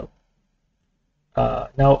SDL.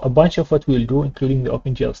 Now a bunch of what we'll do, including the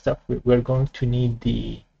OpenGL stuff, we're going to need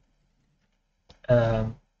the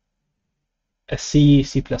a C++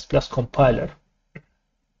 compiler,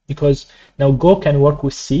 because now Go can work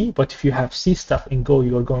with C, but if you have C stuff in Go,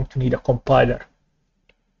 you're going to need a compiler,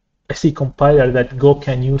 a C compiler that Go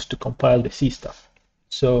can use to compile the C stuff.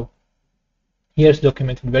 So here's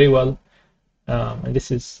documented very well, and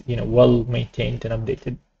this is well maintained and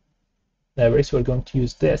updated library. So we're going to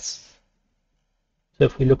use this. So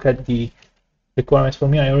if we look at the requirements for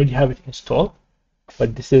me, I already have it installed,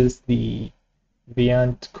 but this is the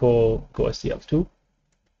Beyond Go SDL2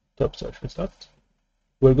 top search result.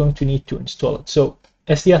 We're going to need to install it. So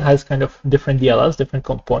SDL has kind of different DLLs, different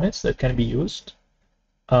components that can be used,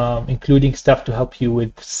 including stuff to help you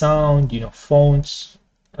with sound, fonts,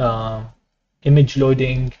 image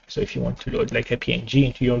loading. So if you want to load like a PNG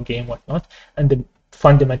into your game, whatnot, and the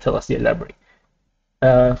fundamental SDL library.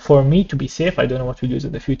 For me, to be safe, I don't know what we'll use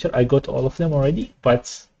in the future. I got all of them already,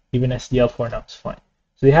 but even SDL for now is fine.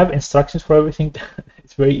 So they have instructions for everything.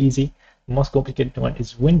 It's very easy. The most complicated one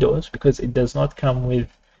is Windows, because it does not come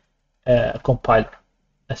with a compiler,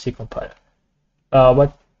 a C compiler.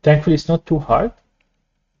 But thankfully, it's not too hard.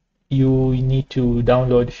 You need to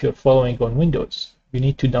download, if you're following on Windows, you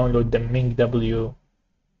need to download the MingW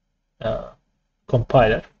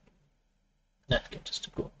compiler. Okay,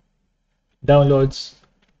 just go downloads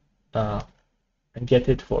and get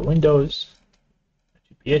it for Windows. That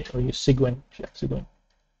should be it, or use Cygwin if you have Cygwin.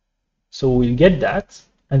 So we'll get that,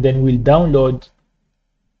 and then we'll download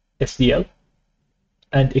SDL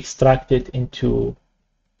and extract it into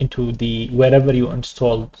the wherever you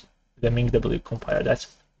installed the MingW compiler.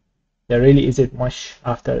 There really isn't much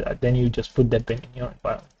after that. Then you just put that bin in your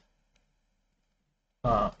environment.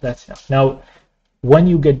 That's enough. Now, when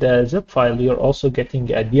you get the zip file, you're also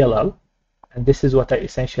getting a DLL, and this is what I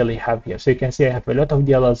essentially have here. So you can see I have a lot of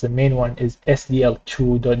DLLs. The main one is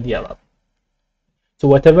SDL2.dll. So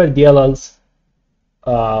whatever DLLs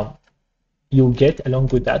you get along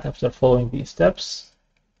with that after following these steps,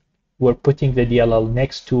 we're putting the DLL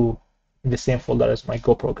next to the same folder as my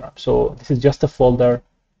Go program. So this is just a folder.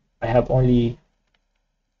 I have only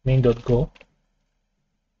main.go.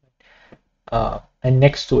 and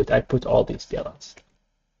next to it I put all these DLLs.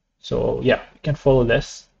 So yeah, you can follow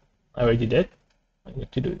this. I already did. I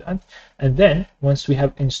need to do that. And then once we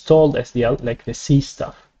have installed SDL, like the C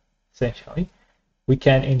stuff, essentially, we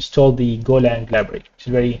can install the Golang library, which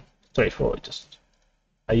is very straightforward. Just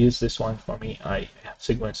I use this one for me. I have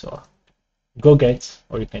Sigma, so go get,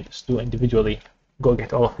 or you can just do individually, go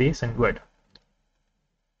get all of these and we're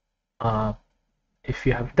done. If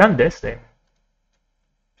you have done this, then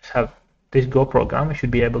just have this Go program. You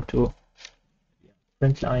should be able to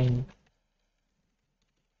print line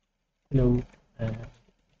hello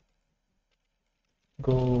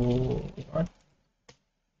go on.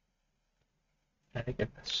 And I get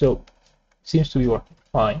this. So seems to be working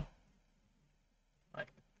fine.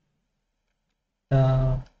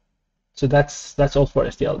 So that's all for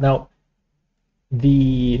SDL. Now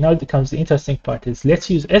it comes the interesting part is let's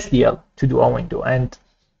use SDL to do our window, and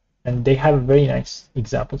they have a very nice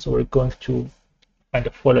example. So we're going to kind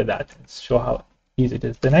of follow that and show how easy it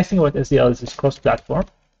is. The nice thing about SDL is it's cross-platform.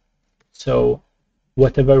 So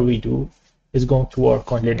whatever we do is going to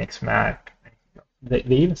work on Linux, Mac. They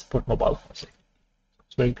even support mobile phones.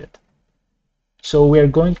 It's very good. So we are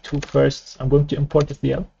going to first, I'm going to import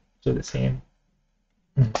SDL. So the same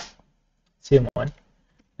one.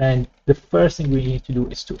 And the first thing we need to do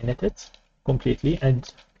is to init it completely.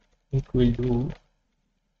 And I think we'll do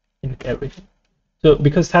init everything. So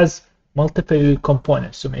because it has multiple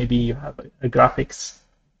components, so maybe you have a graphics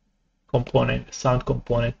component, a sound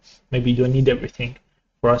component, maybe you don't need everything.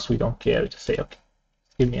 For us, we don't care. Just say, okay,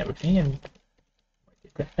 give me everything, and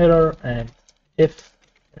get an error, and if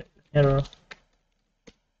there's an error,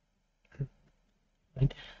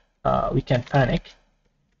 right, we can panic.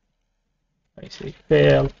 I say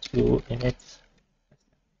fail to init.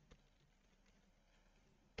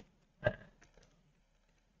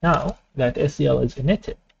 Now that SDL is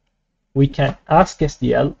initted, we can ask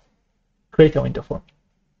SDL create a window for me.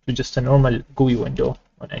 So just a normal GUI window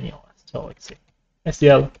on any OS. So let's say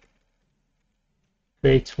SDL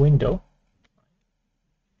create window.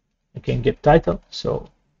 You can give title. So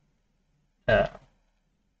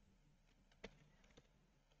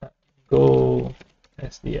go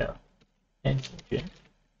SDL engine.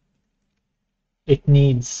 It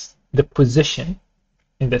needs the position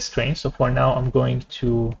in the string. So for now, I'm going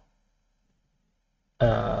to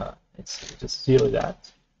let's just zero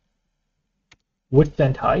that. Width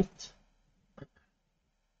and height.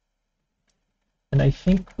 And I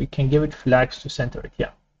think we can give it flags to center it.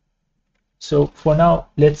 Yeah. So for now,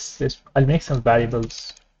 I'll make some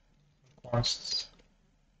variables consts.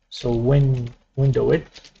 So window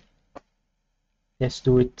width. Let's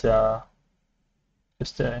do it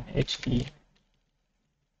just an HD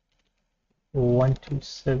 1 to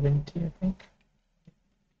 70, I think.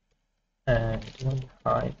 And window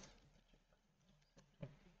height.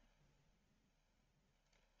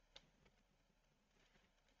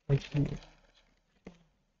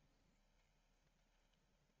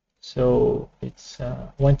 So it's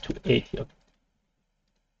 1 to 80. Okay.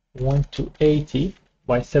 1 to 80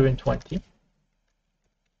 by 720.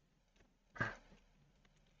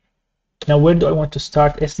 Now, where do I want to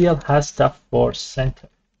start? SDL has stuff for center,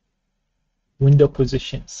 window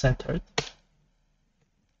position centered.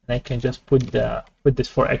 And I can just put this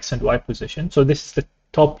for X and Y position. So this is the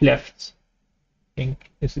top left. I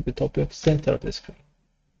think this is the top left center of the screen.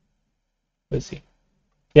 Let's see.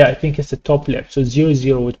 Yeah, I think it's the top left. So 0,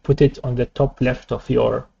 0 would put it on the top left of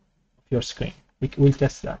your screen. We'll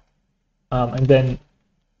test that. And then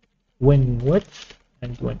win width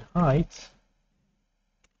and win height.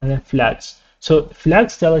 And then flags. So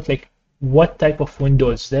flags tell it like what type of window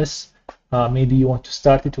is this. Maybe you want to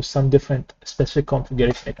start it with some different specific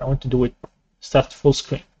configuration. Like I want to do it start full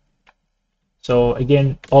screen. So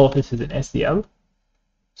again, all of this is in SDL.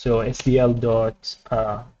 So SDL dot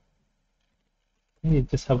maybe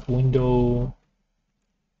just have window.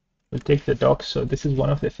 We'll take the docs. So this is one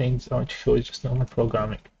of the things I want to show is just normal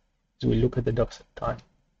programming. So we look at the docs at the time.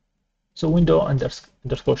 So window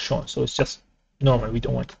underscore shown. So it's just normal. We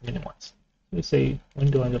don't want to minimize. We say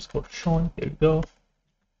window underscore shown. There we go.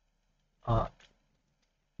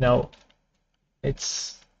 Now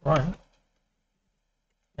let's run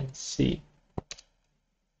and see.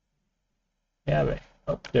 Yeah, right.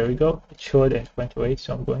 Oh, there we go. It showed and went away.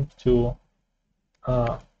 So I'm going to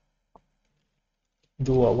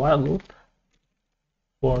do a while loop,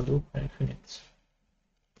 for loop, infinite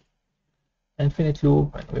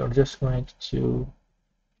loop, and we are just going to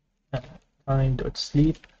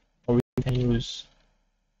time.sleep, or we can use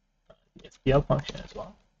the SDL function as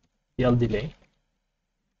well, SDL delay.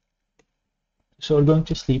 So we're going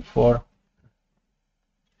to sleep for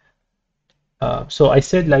So I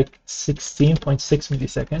said like 16.6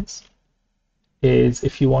 milliseconds is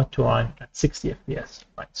if you want to run at 60 FPS,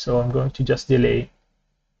 right? So I'm going to just delay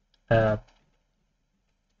by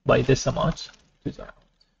this amount to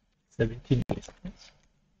 17 milliseconds,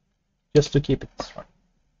 just to keep it strong.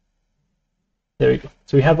 There we go.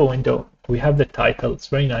 So we have a window, we have the title, it's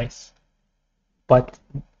very nice. But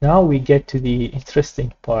now we get to the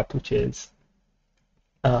interesting part, which is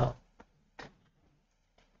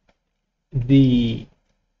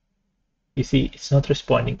you see, it's not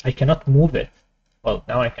responding. I cannot move it. Well,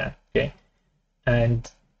 now I can, okay? And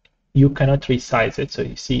you cannot resize it. So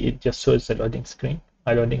you see, it just shows the loading screen,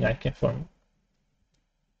 a loading icon for me.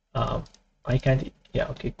 I can't, yeah,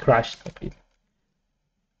 okay, crashed completely.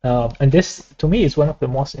 And this, to me, is one of the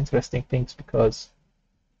most interesting things because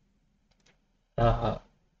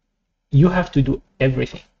you have to do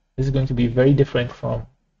everything. This is going to be very different from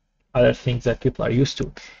other things that people are used to.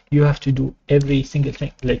 You have to do every single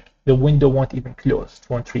thing. Like the window won't even close, it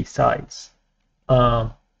won't resize.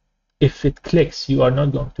 If it clicks, you are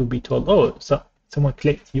not going to be told, oh, so someone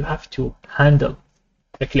clicked. You have to handle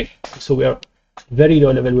the click. So we are very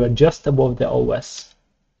low level. We are just above the OS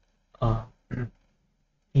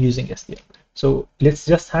using SDL. So let's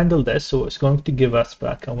just handle this. So it's going to give us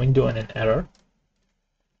back a window and an error.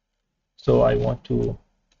 So I want to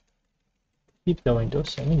keep the window,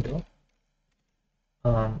 so window.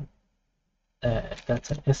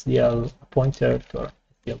 That's an SDL pointer to our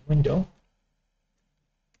SDL window.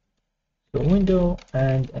 So window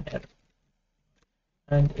and an error.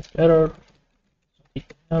 And if error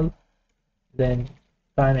equal, then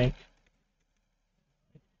panic.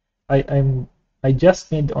 I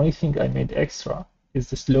just made, the only thing I made extra is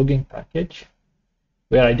this logging package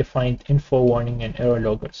where I defined info, warning, and error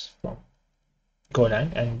loggers from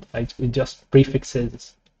Golang, and it just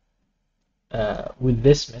prefixes with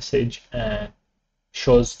this message and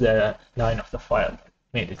shows the line of the file that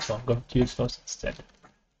made it. So I'm going to use those instead.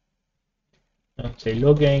 And say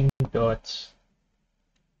logging dot,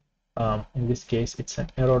 in this case, it's an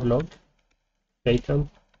error log, fatal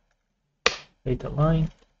line,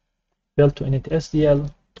 failed to init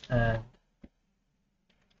SDL, and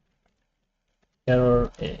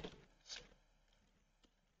error is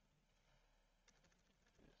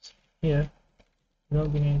here,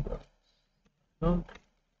 logging log,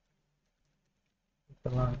 the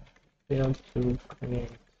line failed to create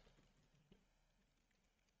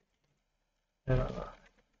error.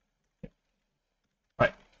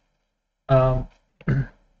 Right. So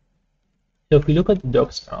if we look at the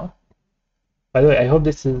docs now, by the way, I hope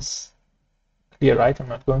this is clear, right? I'm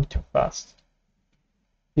not going too fast.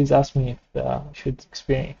 Please ask me if I should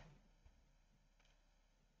explain.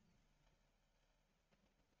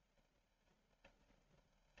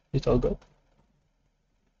 It's all good?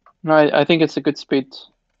 No, I think it's a good speed.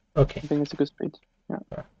 Okay. I think it's a good speed. Yeah.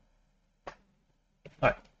 All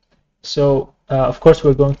right. So of course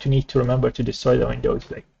we're going to need to remember to destroy the windows.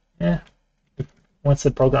 Like, once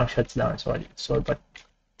the program shuts down, it's already destroyed. But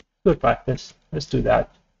good practice. Let's do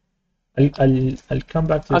that. I'll come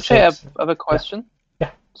back to. Actually, I have a question.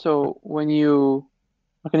 Yeah. So when you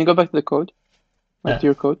can you go back to the code, like to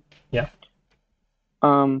your code? Yeah.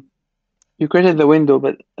 You created the window,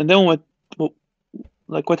 and then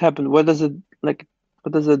what happened? What does it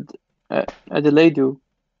a delay do?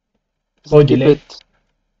 Oh, delay.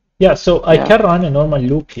 Yeah, so I can run a normal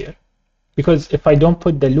loop here, because if I don't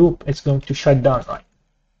put the loop, it's going to shut down, right?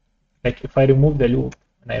 Like if I remove the loop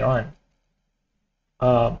and I run,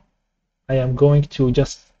 I am going to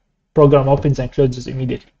just program opens and closes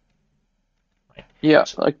immediately. Right? Yeah,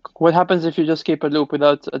 so, like what happens if you just keep a loop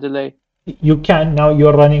without a delay? You can, now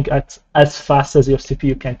you're running at as fast as your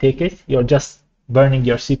CPU can take it. You're just burning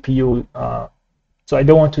your CPU. So I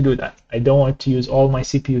don't want to do that. I don't want to use all my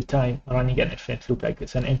CPU time running an infinite loop like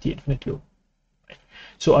this, an empty infinite loop. Right?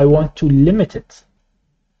 So I want to limit it.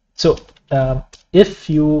 So if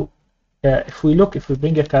we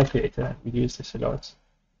bring a calculator, and we use this a lot,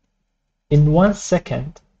 in 1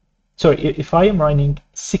 second, sorry, if I am running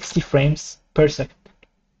 60 frames per second,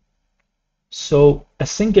 so a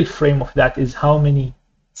single frame of that is how many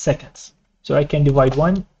seconds? So I can divide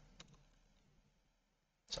 1,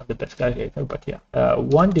 it's not the best calculator, but yeah,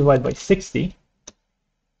 1 divided by 60,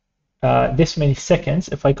 this many seconds.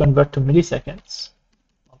 If I convert to milliseconds,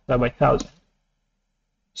 multiply by 1,000.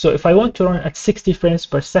 So if I want to run at 60 frames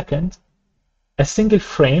per second, a single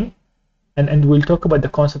frame, and we'll talk about the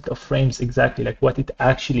concept of frames exactly, like what it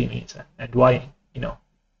actually means and why,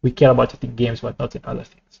 we care about it in games but not in other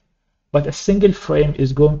things. But a single frame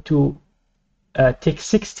is going to take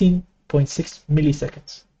 16.6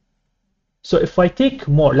 milliseconds. So if I take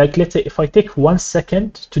more, like let's say if I take 1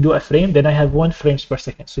 second to do a frame, then I have 1 frames per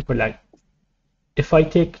second, super lag. If I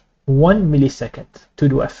take 1 millisecond to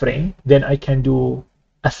do a frame, then I can do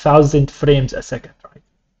 1,000 frames a second, right?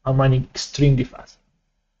 I'm running extremely fast.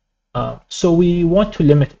 So we want to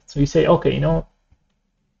limit it. So we say, okay,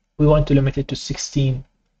 we want to limit it to 16.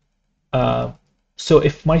 So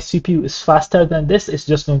if my CPU is faster than this, it's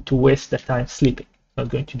just going to waste the time sleeping. It's not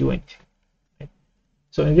going to do anything. Okay?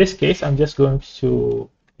 So in this case, I'm just going to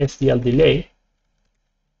SDL delay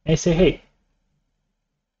and I say, hey,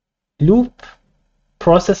 loop,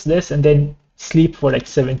 process this and then sleep for like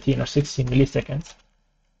 17 or 16 milliseconds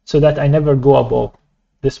so that I never go above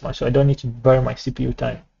this much. So I don't need to burn my CPU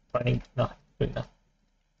time running nothing, doing nothing.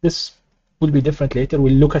 This will be different later.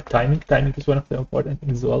 We'll look at timing. Timing is one of the important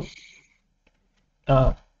things as well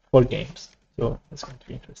for games. So that's going to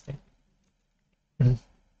be interesting.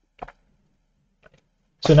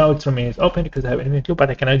 So now it remains open because I have an event loop, but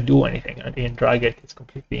I cannot do anything. I didn't drag it. It's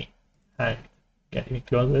completely hanged. Can't even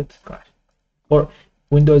close it. Crash. Or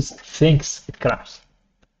Windows thinks it crashes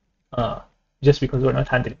just because we're not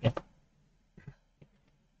handling it.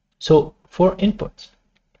 So for input,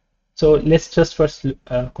 so let's just first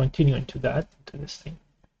continue into this thing.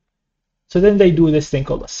 So then they do this thing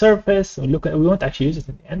called a surface. We won't actually use it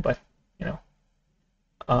in the end, but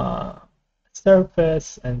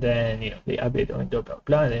surface, and then they update the window, blah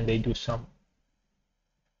blah, and then they do some.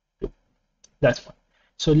 That's fine.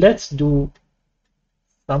 So let's do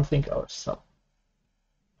something ourselves.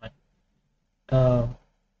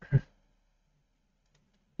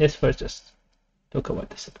 Let's first just talk about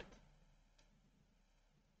this a bit.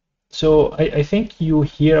 So I think you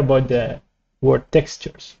hear about the word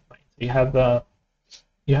textures. Right? You have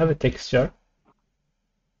a texture.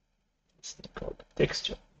 It's called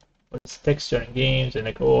texture. It's texture in games, and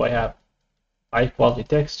like, oh, I have high quality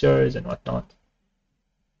textures and whatnot.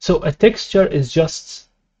 So a texture is just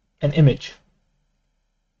an image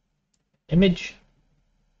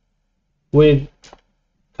with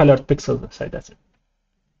colored pixels inside. That's it.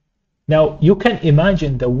 Now you can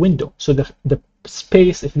imagine the window. So the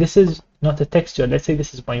space, if this is not a texture, let's say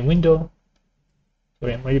this is my window.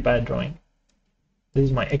 Sorry, I'm really bad at drawing. This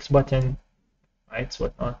is my X button, right? So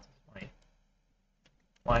whatnot.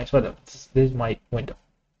 This is my window.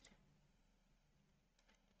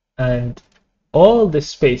 And all the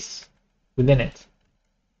space within it,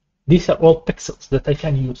 these are all pixels that I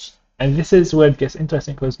can use. And this is where it gets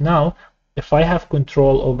interesting, because now if I have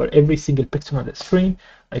control over every single pixel on the screen,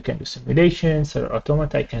 I can do simulations or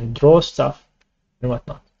automata, I can draw stuff and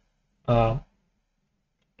whatnot.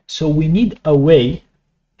 So we need a way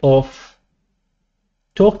of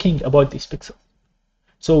talking about these pixels.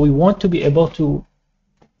 So we want to be able to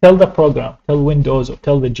tell the program, tell Windows or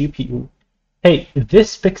tell the GPU, hey,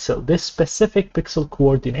 this pixel, this specific pixel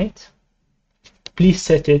coordinate, please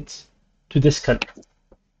set it to this color.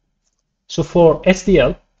 So for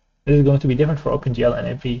SDL, this is going to be different for OpenGL, and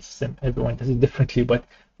everyone does it differently, but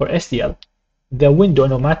for SDL, the window,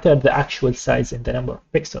 no matter the actual size and the number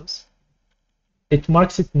of pixels, it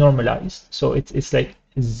marks it normalized. So it's like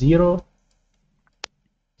 0,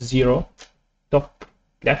 0, top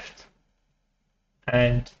left,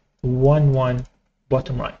 and 1, 1,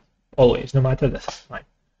 bottom right, always, no matter the size, right?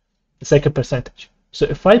 It's like a percentage. So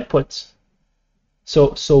if I put,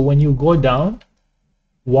 so when you go down,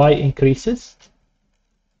 Y increases,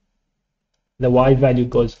 the Y value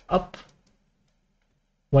goes up.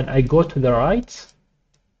 When I go to the right,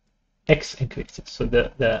 X increases, so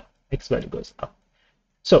the X value goes up.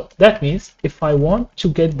 So that means if I want to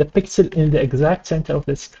get the pixel in the exact center of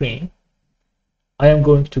the screen, I am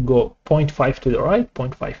going to go 0.5 to the right,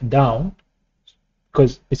 0.5 down,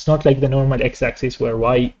 because it's not like the normal x-axis where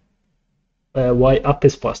y up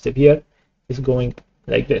is positive. Here is going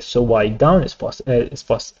like this, so y down is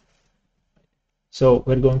positive. So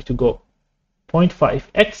we're going to go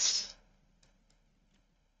 0.5x,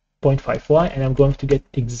 0.5y, and I'm going to get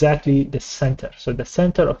exactly the center. So the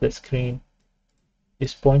center of the screen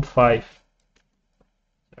is 0.5.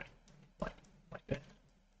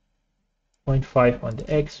 0.5 on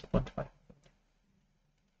the x, 0.5.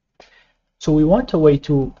 So we want a way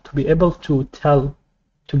to be able to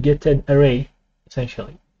get an array,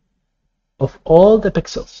 essentially, of all the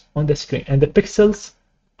pixels on the screen. And the pixels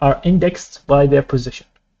are indexed by their position.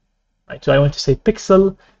 Right? So I want to say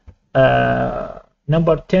pixel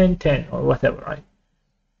number 10, 10, or whatever, right?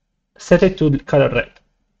 Set it to color red.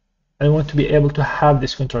 I want to be able to have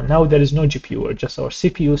this control. Now there is no GPU, or just our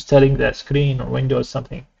CPU is telling the screen or Windows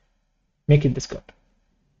something. Make it this color.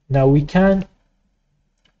 Now we can,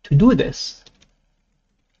 to do this,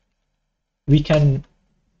 we can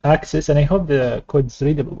access, and I hope the code is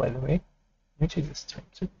readable, by the way. Let me check the string.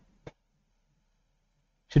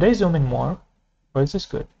 Should I zoom in more, or is this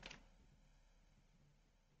good?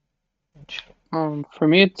 For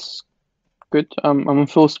me, it's good. I'm on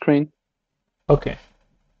full screen, Okay.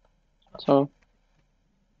 so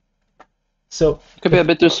So it could be a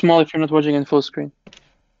bit too small if you're not watching in full screen.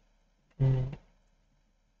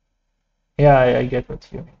 Yeah, I get what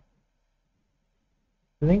you mean.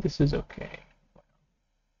 I think this is okay.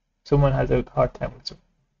 Someone has a hard time with zoom.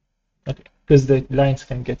 Okay, because the lines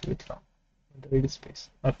can get a bit long in the real space.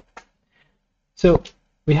 Okay. So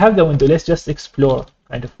we have the window. Let's just explore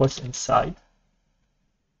kind of what's inside.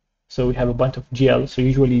 So we have a bunch of GL. So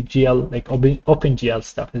usually GL, like open GL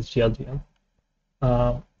stuff is GL.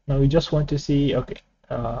 Now we just want to see, okay,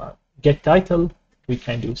 get title. We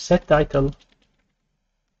can do set title,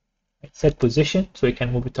 set position, so we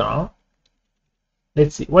can move it around.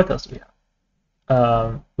 Let's see, what else we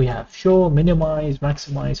have? We have show, minimize,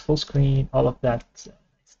 maximize, full screen, all of that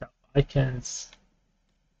stuff. Icons.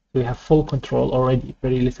 We have full control already,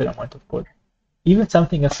 very little amount of code. Even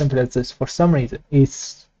something as simple as this, for some reason,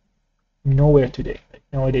 is nowhere today. Like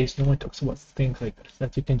nowadays, no one talks about things like this,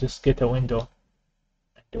 that you can just get a window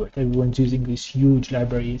and do it. Everyone's using these huge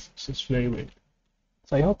libraries. It's just very weird.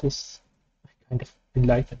 So I hope this kind of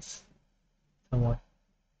enlightens someone.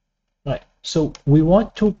 Right. So we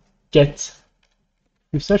want to get,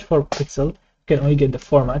 we search for pixel, we can only get the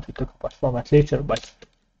format. We talk about format later, but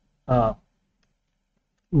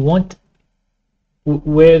we want,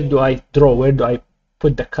 where do I draw? Where do I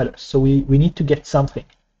put the colors? So we need to get something.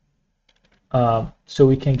 So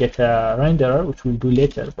we can get a renderer, which we'll do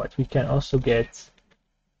later, but we can also get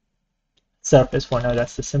surface for now.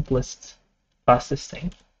 That's the simplest, fastest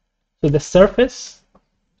thing. So the surface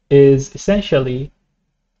is essentially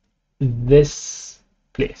this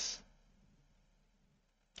place.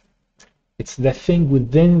 It's the thing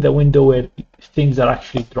within the window where things are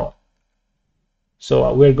actually drawn.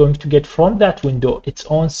 So we're going to get from that window its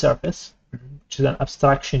own surface, which is an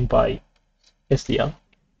abstraction by SDL.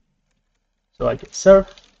 So I get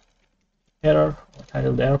surf, error, I'll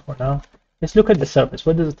title the error for now. Let's look at the surface.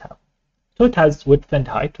 What does it have? So it has width and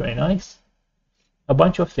height, very nice. A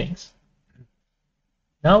bunch of things.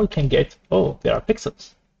 Now we can get, oh, there are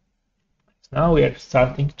pixels. Now we are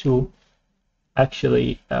starting to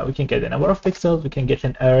actually, we can get a number of pixels. We can get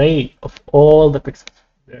an array of all the pixels.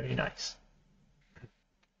 Very nice.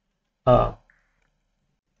 And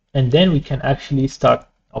then we can actually start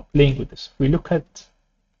playing with this. If we look at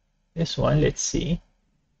this one, let's see.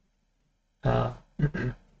 Yeah,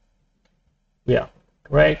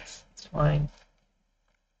 correct. It's fine.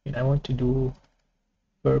 And I want to do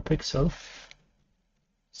per pixel.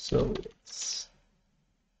 So it's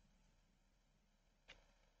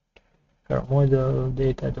per model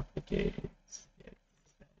data duplicates. Let's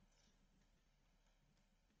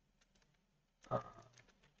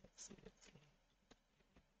see.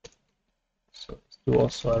 So let's do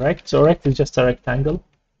also a rect. So rect is just a rectangle.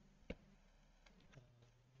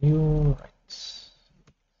 New rect.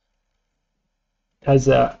 It has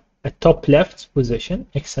a top left position,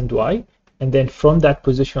 X and Y, and then from that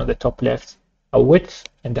position on the top left, a width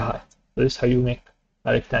and a height. So this is how you make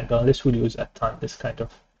a rectangle. And this will use a ton, this kind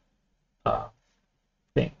of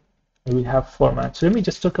thing. And we have format. So let me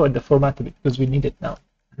just talk about the format a bit because we need it now.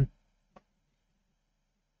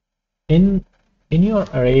 In your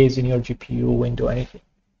arrays, in your GPU window, anything,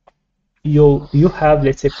 you have,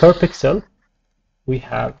 let's say, per pixel, we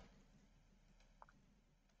have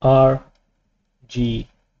RGBA.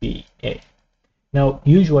 Now,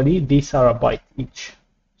 usually these are a byte each.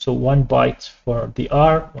 So 1 byte for the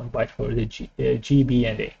R, 1 byte for the GB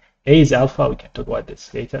and A. A is alpha, we can talk about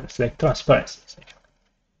this later. It's like transparency, essentially.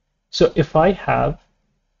 So if I have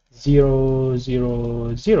 0,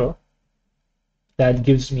 0, 0, that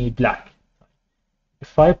gives me black.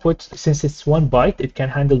 If I put, since it's 1 byte, it can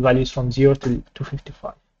handle values from 0 to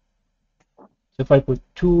 255. So if I put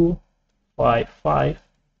 2, 5, 5,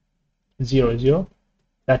 0, 0,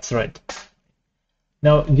 that's red.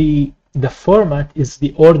 Now the format is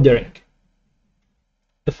the ordering.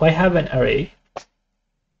 If I have an array,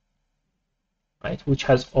 right, which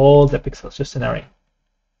has all the pixels, just an array,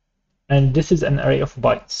 and this is an array of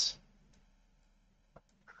bytes.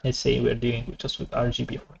 Let's say we're dealing just with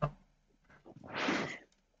RGB for now.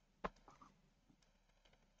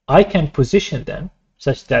 I can position them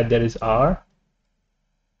such that there is R,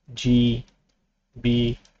 G,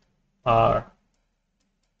 B, R,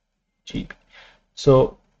 G, B.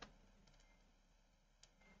 So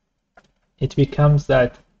it becomes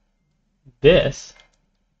that this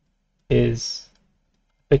is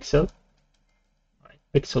pixel, right?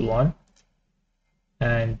 pixel 1,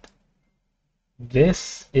 and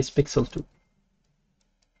this is pixel 2.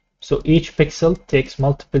 So each pixel takes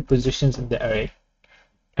multiple positions in the array.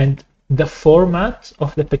 And the format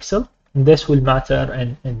of the pixel, this will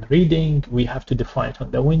matter in reading. We have to define it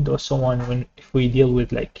on the window, so on. If we deal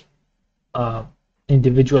with like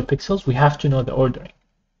individual pixels, we have to know the ordering,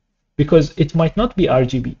 because it might not be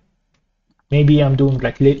RGB. Maybe I'm doing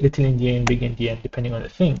like little endian, big endian, depending on the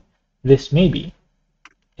thing. This maybe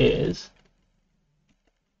is,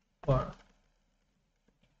 or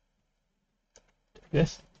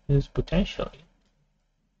this is potentially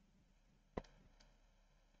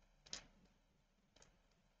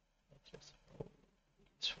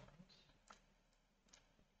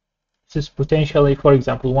for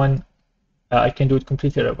example, one I can do it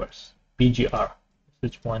completely reverse, BGR.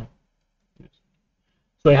 This is one.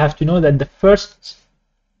 So I have to know that the first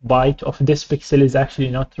byte of this pixel is actually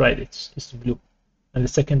not red, it's blue. And the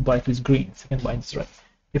second byte is green, second byte is red.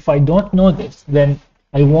 If I don't know this, then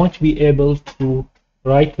I won't be able to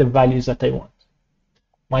write the values that I want.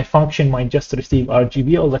 My function might just receive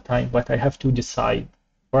RGB all the time, but I have to decide,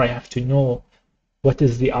 or I have to know what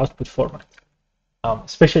is the output format,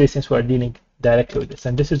 especially since we're dealing directly with this.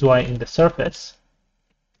 And this is why in the surface,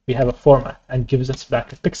 we have a format and gives us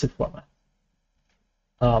back a pixel format.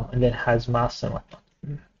 And then has masks and whatnot.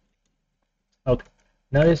 Okay,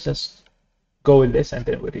 now let's just go with this and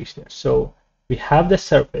then we reach there. So we have the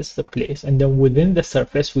surface, the place, and then within the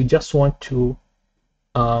surface, we just want to,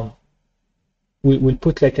 we'll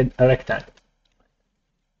put like a rectangle.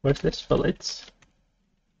 First, let's fill it.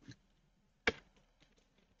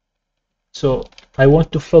 So I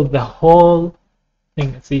want to fill the whole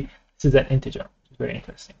thing. See, this is an integer. It's very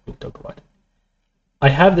interesting. We'll talk about it. I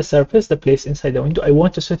have the surface, the place inside the window. I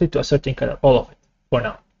want to set it to a certain color, all of it, for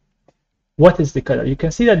now. What is the color? You can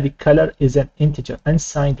see that the color is an integer,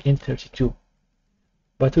 unsigned int32.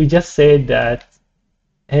 But we just said that,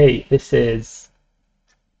 hey, this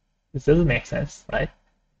doesn't make sense, right?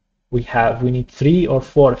 We need 3 or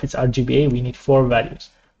 4. If it's RGBA, we need 4 values.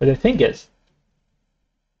 But the thing is,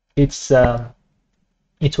 it's what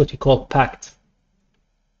we call packed.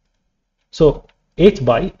 So 8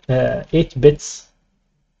 bits,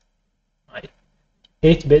 right?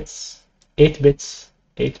 8 bits, 8 bits,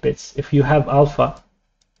 8 bits. If you have alpha,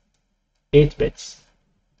 8 bits.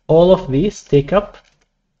 All of these take up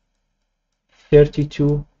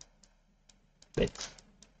 32 bits.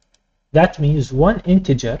 That means one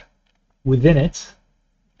integer within it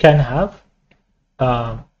can have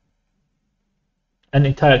an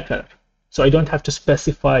entire color. So I don't have to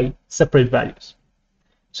specify separate values.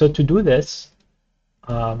 So to do this,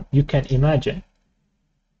 you can imagine.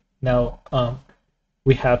 Now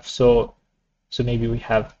we have, so maybe we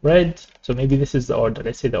have red. So maybe this is the order.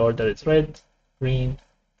 Let's say the order is red, green,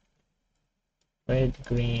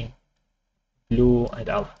 blue, and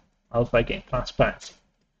alpha. Alpha again, transparency.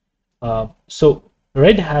 So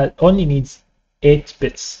red only needs 8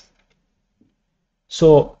 bits.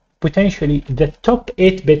 So potentially the top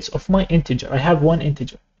 8 bits of my integer, I have one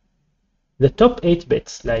integer. The top 8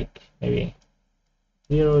 bits, like maybe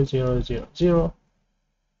 0, 0, 0, 0,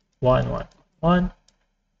 1, 1, 1,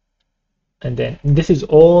 and then this is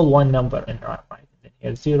all one number in R, right? And then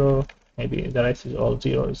here's 0, maybe the rest is all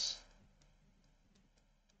zeros,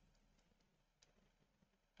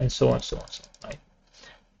 and so on, so on, so on, right?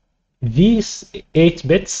 These 8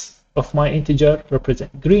 bits of my integer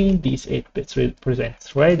represent green, these 8 bits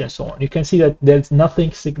represent red, and so on. You can see that there's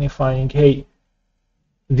nothing signifying, hey,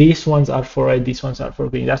 these ones are for red, these ones are for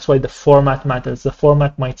green. That's why the format matters. The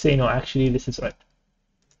format might say, no, actually, this is red,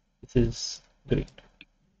 this is green.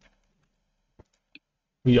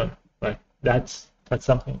 We don't know, right? That's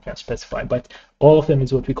something you can specify, but all of them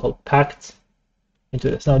is what we call packed into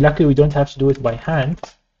this. Now, luckily, we don't have to do it by hand.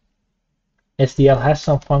 SDL has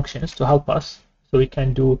some functions to help us, so we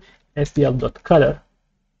can do SDL.color.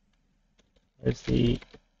 There's the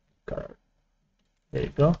color. There you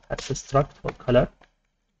go. That's the struct for color,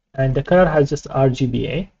 and the color has just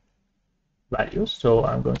RGBA values. So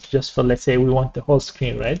I'm going to just fill. Let's say we want the whole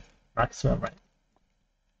screen red, maximum red,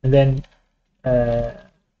 and then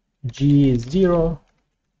G is 0,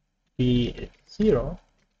 B is 0,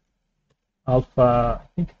 alpha, I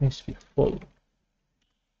think it needs to be full.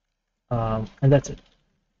 And that's it.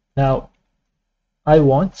 Now, I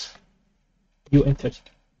want UN32.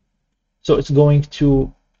 So it's going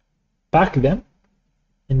to pack them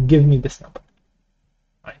and give me this number.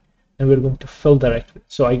 Right? And we're going to fill directly.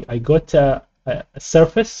 So I got a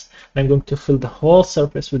surface, and I'm going to fill the whole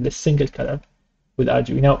surface with a single color with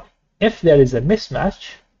RGB. Now, if there is a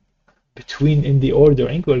mismatch in the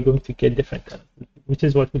ordering, we're going to get different colors. which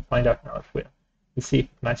is what we'll find out now if we'll see if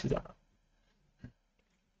it matches or not.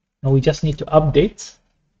 Now we just need to update.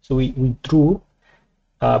 So we drew,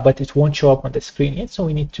 but it won't show up on the screen yet. So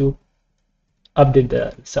we need to update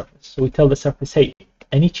the surface. So we tell the surface, hey,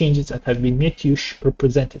 any changes that have been made to you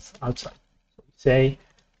represent it outside. So we say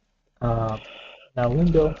now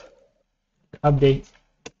window update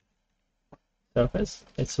surface.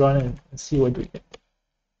 Let's run and see what we get.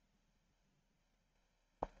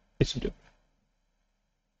 It's blue.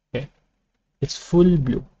 Okay, it's full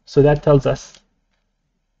blue. So that tells us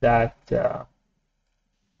that okay,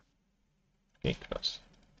 close.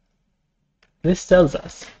 This tells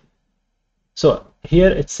us. So here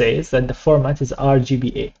it says that the format is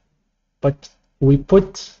RGBA, but we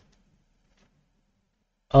put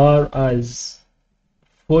R as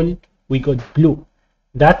full, we got blue.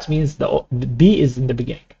 That means the B is in the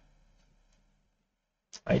beginning.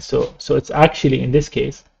 Right, so it's actually in this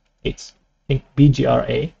case it's I think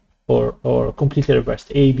BGRA or completely reversed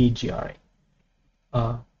ABGRA.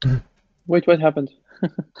 Wait, what happened?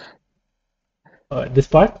 This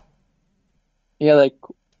part? Yeah, like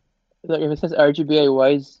if it says RGBA, why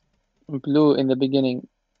is blue in the beginning?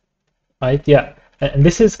 Right, yeah. And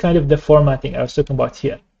this is kind of the formatting I was talking about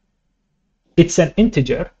here. It's an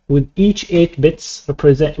integer with each 8 bits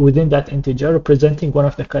within that integer representing one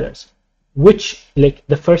of the colors. Which, like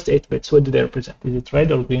the first 8 bits, what do they represent? Is it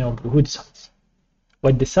red or green or blue? Who decides?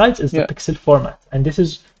 What decides is the pixel format. And this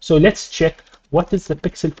is, so let's check what is the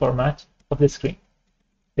pixel format of the screen.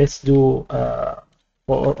 Let's do,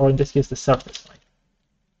 or in this case, the surface line.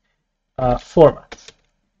 Format.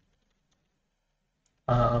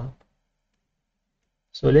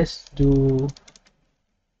 So let's do,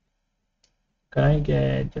 can I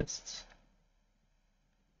get just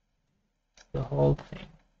the whole thing?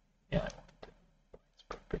 Yeah, it's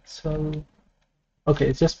per pixel. Okay,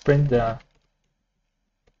 let's just print the,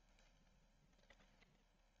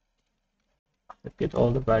 let's get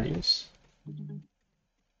all the values.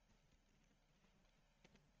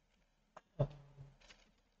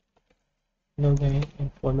 Login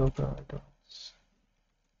info logo address.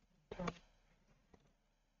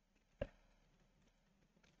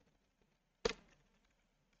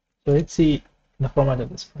 So let's see the format of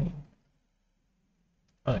the screen.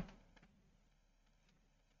 Okay.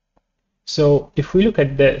 So if we look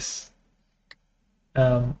at this,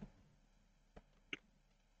 there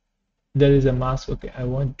is a mask. Okay, I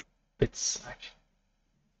want bits actually.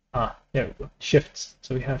 There we go. Shifts.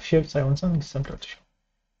 So we have shifts. I want something central to show.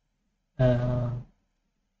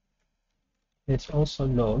 Let's also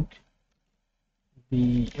log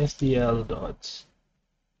the SDL dot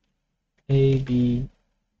ABGR.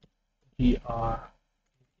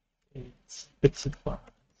 It's pixel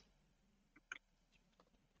format.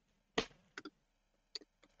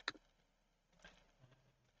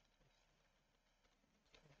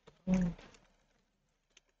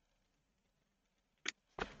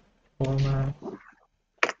 Format.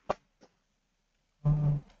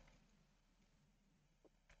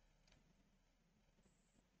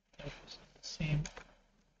 Same.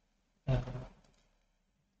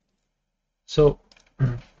 So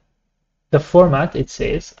the format, it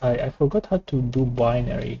says, I forgot how to do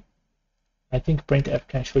binary. I think printf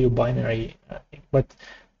can show you binary, but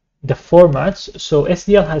the formats, so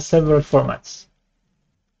SDL has several formats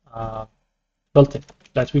built in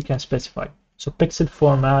that we can specify. So pixel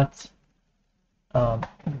format,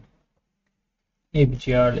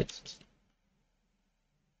 ABGR, let's,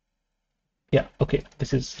 yeah, okay,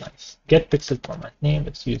 this is nice. Get pixel format name,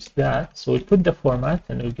 let's use that. So we'll put the format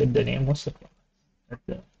and we'll get the name. What's the format?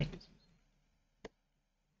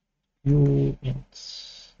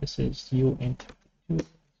 uint, this is uint.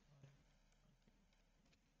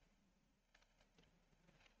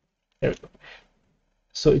 There we go.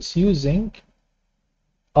 So it's using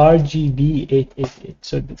RGB 888.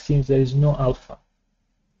 So it seems there is no alpha.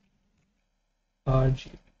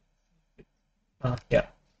 RGB. Yeah.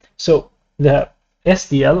 So the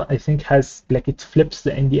SDL, I think, has, like, it flips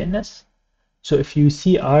the NDNS. So if you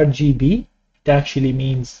see RGB, it actually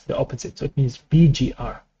means the opposite. So it means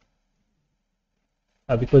BGR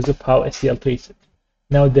because of how SDL treats it.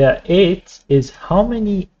 Now the 8 is how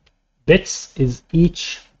many bits is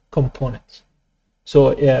each component.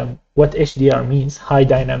 So what HDR means, high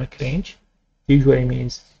dynamic range, usually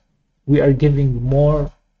means we are giving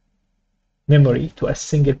more memory to a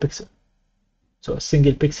single pixel. So a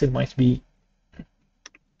single pixel might be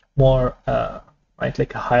more, right,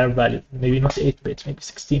 like a higher value, maybe not 8 bits, maybe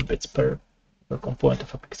 16 bits per component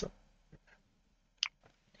of a pixel.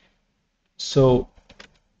 So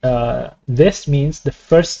this means the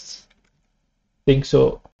first thing,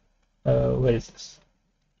 so where is this?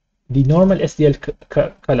 The normal SDL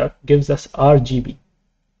color gives us RGBA,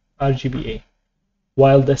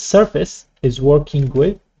 while the surface is working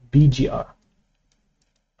with BGR.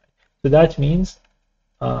 So that means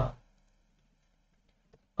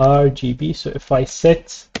RGB. So if I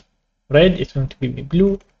set red, it's going to give me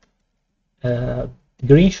blue.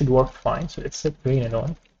 Green should work fine. So let's set green and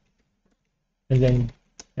on. And then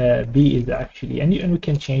B is actually, and we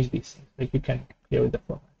can change these things. Like you can play with the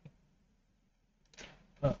format.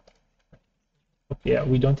 Okay, yeah,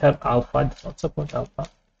 we don't have alpha. Does not support alpha.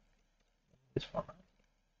 This format.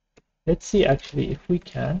 Let's see actually if we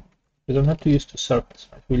can. We don't have to use to surface.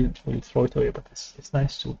 Right? We'll throw it away, but it's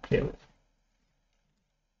nice to play with.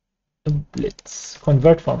 Let's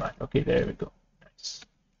convert format. Okay, there we go. Nice.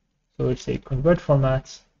 So we'll say convert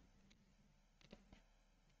formats.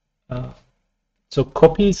 So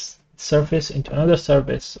copies surface into another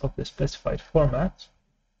surface of the specified format.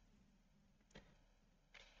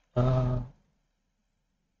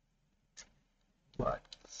 But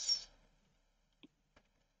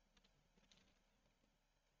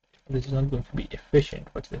this is not going to be efficient.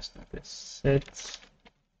 But let's do this. Set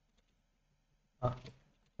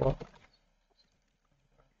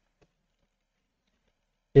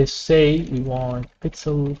let's say we want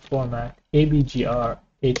pixel format ABGR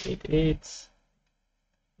 888.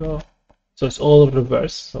 So it's all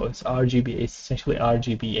reverse. So it's RGBA. It's essentially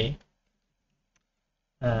RGBA.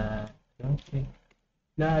 I don't think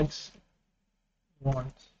flags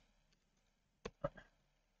want.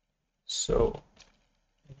 So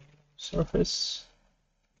surface.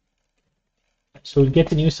 So we'll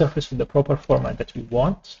get a new surface with the proper format that we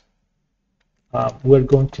want. We're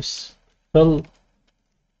going to fill.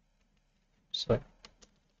 Sorry.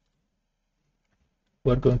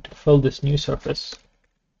 We're going to fill this new surface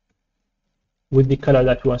with the color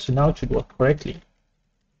that we want. So now it should work correctly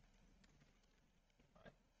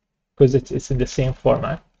because it's in the same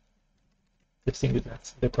format. This thing is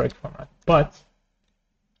that's the correct format, but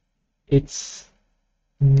it's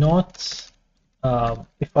not.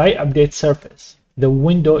 If I update surface, the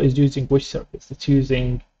window is using which surface? It's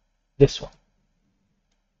using this one.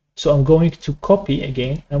 So I'm going to copy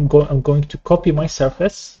again. I'm going to copy my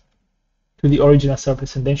surface to the original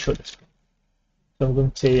surface and then show the screen. So I'm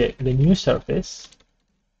going to say the new surface.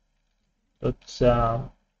 Let's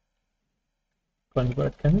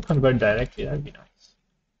convert. Can we convert directly? That'd be nice.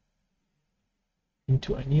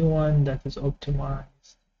 Into a new one that is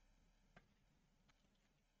optimized.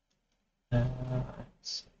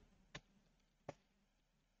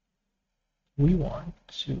 We want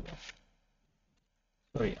to.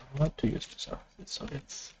 Sorry, I'm not too used to surfaces, so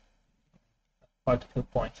it's part of the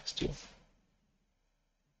point is to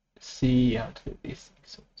see how to do these things.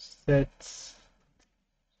 So sets.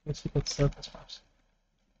 Let's look at surface maps.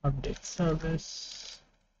 Update service.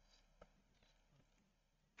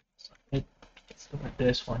 So let's look at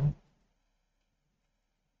this one.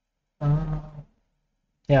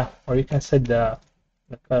 Yeah, or you can set the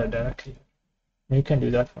color directly. You can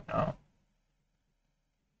do that for now.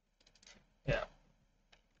 Yeah.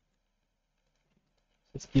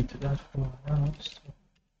 Let's keep to that for now.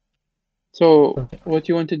 So what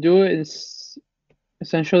you want to do is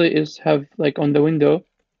essentially is have like on the window,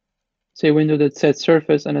 say window that sets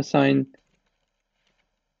surface and assign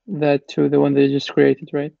that to the one that you just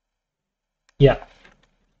created, right? Yeah.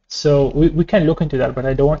 So we can look into that, but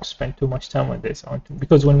I don't want to spend too much time on this.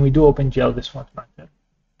 Because when we do OpenGL, this won't matter.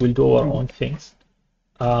 We'll do our own things.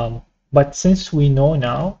 But since we know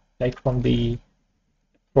now, like from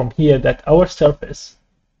here, that our surface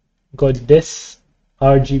got this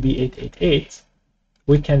RGB 888,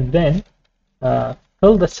 we can then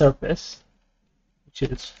fill the surface, which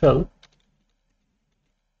is fill.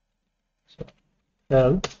 So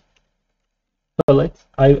fill it.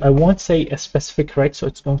 I won't say a specific red, so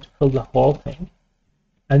it's going to fill the whole thing,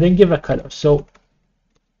 and then give a color. So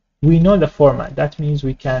we know the format. That means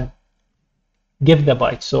we can give the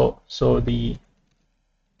byte. So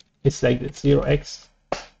it's like this 0x.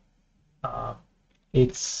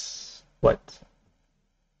 It's what?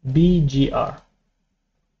 BGR.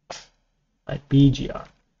 Right, BGR.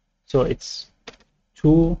 So it's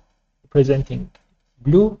 2 representing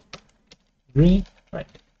blue, green, right?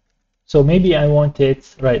 So maybe I want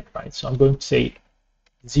it right. So I'm going to say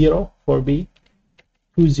 0 for B,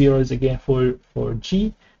 2 zeros again for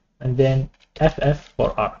G, and then FF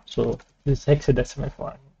for R. So this is hexadecimal for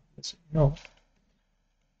R. No.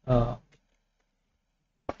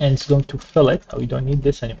 And it's going to fill it. We don't need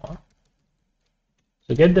this anymore.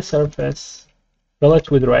 So get the surface, fill it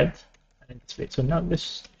with red, and display. So now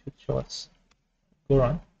this should show us. Go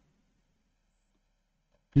on.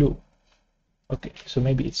 Blue. Okay, so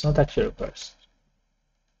maybe it's not actually reversed.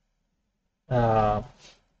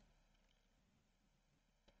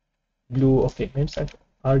 Blue, okay, maybe it's like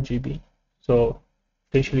RGB. So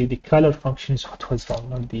essentially the color function is what was wrong,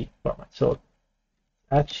 not the format. So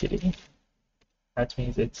actually, that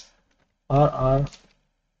means it's RR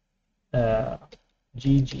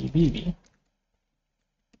GGBB.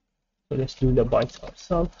 So let's do the bytes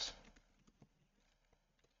ourselves.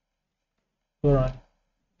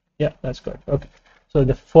 Yeah, that's correct. Okay. So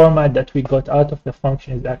the format that we got out of the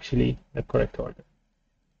function is actually the correct order.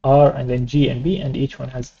 R and then G and B, and each one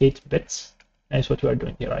has 8 bits. And that's what we are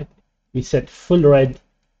doing here, right? We set full red,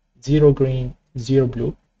 0 green, 0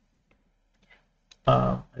 blue.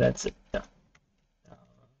 That's it. Yeah.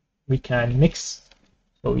 We can mix.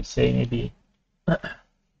 So we say maybe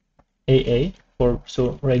AA for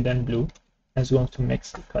so red and blue is going to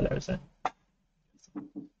mix the colors,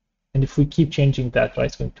 and if we keep changing that, right,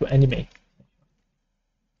 it's going to animate.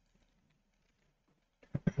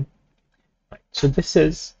 Right. So this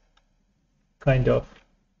is kind of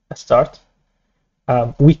a start.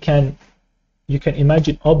 You can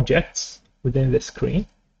imagine objects within the screen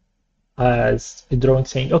as a drawing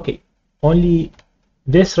saying, okay, only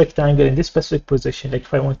this rectangle in this specific position, like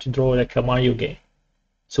if I want to draw like a Mario game.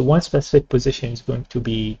 So one specific position is going to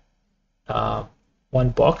be one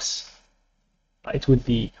box, right, with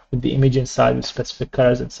the image inside with specific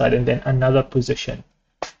colors inside, and then another position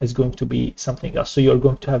is going to be something else. So you're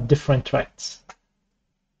going to have different tracks.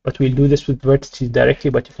 But we'll do this with vertices directly,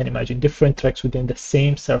 but you can imagine different tracks within the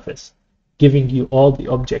same surface, giving you all the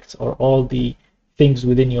objects or all the things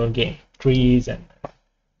within your game, trees, and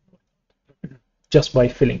just by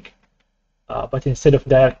filling. But instead of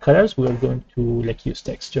direct colors, we're going to like use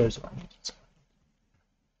textures.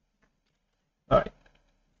 All right.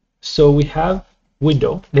 So we have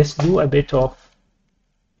window. Let's do a bit of.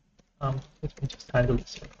 Let me just handle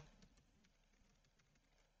this here.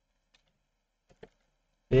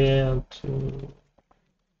 Fail to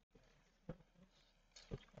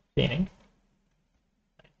cleaning.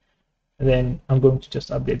 And then I'm going to just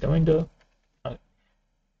update the window.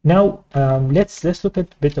 Now let's look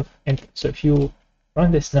at a bit of input. So if you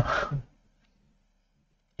run this now,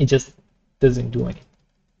 it just doesn't do anything.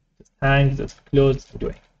 It just hangs, just closes, doesn't do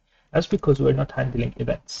anything. That's because we're not handling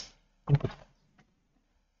events. Input.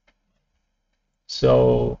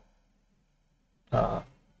 So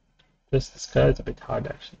this guy is a bit hard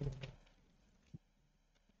actually.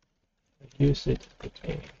 Use it.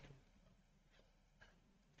 Okay.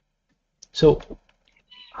 So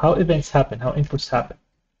how events happen, how inputs happen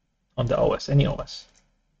on the OS, any OS,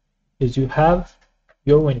 is you have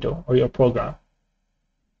your window or your program,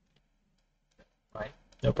 right?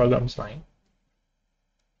 Your program is running,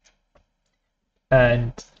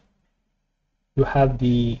 and you have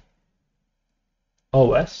the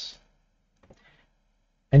OS,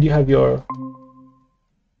 and you have your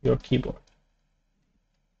keyboard.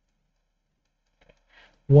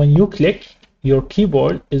 When you click, your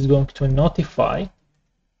keyboard is going to notify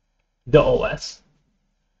the OS,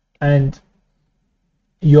 and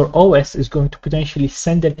your OS is going to potentially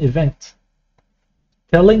send an event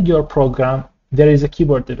telling your program there is a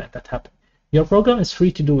keyboard event that happened. Your program is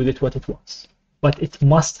free to do with it what it wants, but it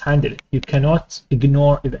must handle it. You cannot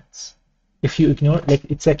ignore events. If you ignore, like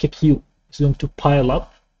it's like a queue, it's going to pile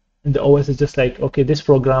up, and the OS is just like, okay, this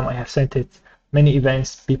program, I have sent it many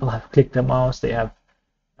events, people have clicked the mouse, they have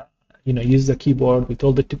used the keyboard, we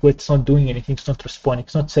told it to quit, it's not doing anything, it's not responding,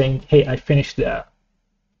 it's not saying, hey, I finished the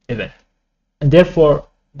event. And therefore,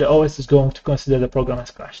 the OS is going to consider the program has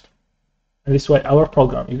crashed. And this is why our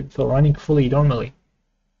program, even though running fully normally,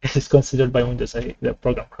 is considered by Windows the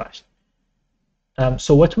program crashed.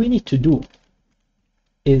 So what we need to do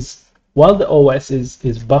is, while the OS is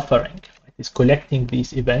buffering, right, is collecting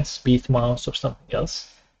these events, be it mouse or something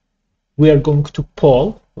else, we are going to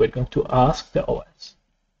poll, we're going to ask the OS.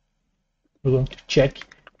 We're going to check,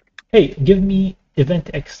 hey, give me event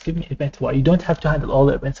X, give me event Y. You don't have to handle all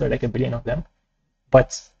the events, there are like a billion of them,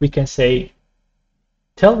 but we can say,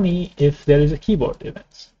 tell me if there is a keyboard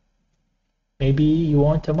event. Maybe you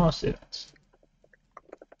want a mouse event.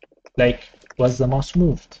 Like, was the mouse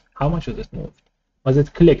moved? How much was it moved? Was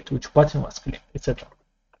it clicked? Which button was clicked? Etc.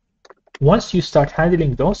 Once you start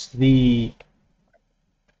handling those, the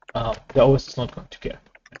OS is not going to care.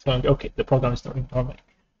 It's going, okay, the program is running normally.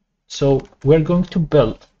 So we're going to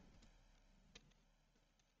build,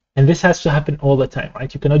 and this has to happen all the time,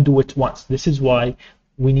 right? You cannot do it once. This is why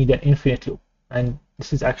we need an infinite loop, and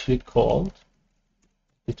this is actually called,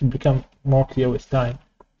 it will become more clear with time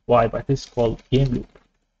why, but this is called game loop.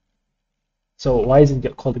 So why is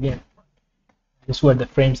it called a game? This is where the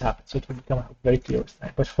frames happen, so it will become very clear with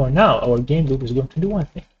time. But for now, our game loop is going to do one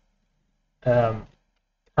thing.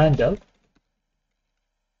 Handle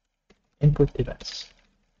input events.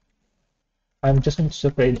 I'm just going to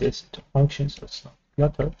separate this into functions, so it's not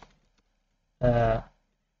clutter.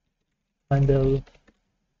 Handle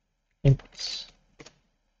inputs.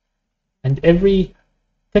 And every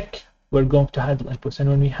tick, we're going to handle inputs. And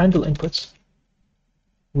when we handle inputs,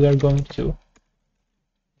 we are going to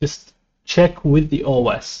just check with the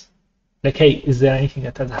OS, like, hey, is there anything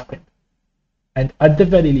that has happened? And at the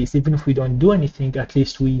very least, even if we don't do anything, at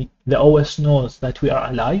least the OS knows that we are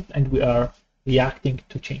alive and we are reacting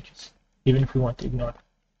to changes, even if we want to ignore them.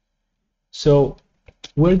 So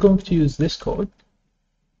we're going to use this code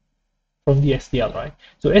from the SDL, right?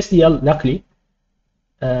 So SDL, luckily,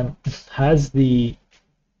 has the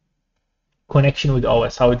connection with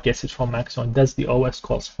OS, how it gets it from Maxon, does the OS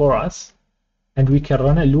calls for us, and we can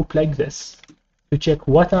run a loop like this to check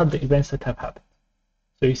what are the events that have happened.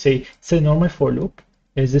 So you say, it's a normal for loop.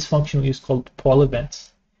 There's this function we use called poll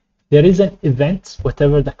events. There is an event,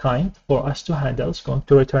 whatever the kind, for us to handle. It's going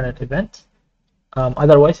to return an event.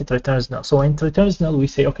 Otherwise, it returns null. So when it returns null, we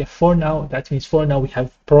say, okay, for now, that means for now we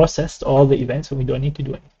have processed all the events and we don't need to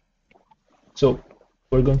do anything. So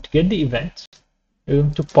we're going to get the event. We're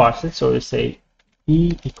going to parse it. So we say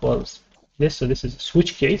E equals this. So this is a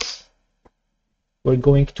switch case. We're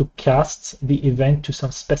going to cast the event to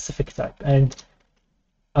some specific type. And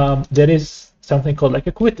there is something called like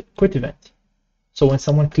a quit event. So when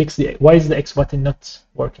someone clicks why is the X button not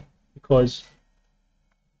working? Because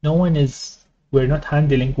we're not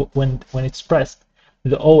handling when it's pressed.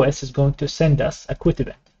 The OS is going to send us a quit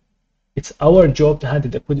event. It's our job to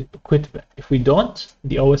handle the quit event. If we don't,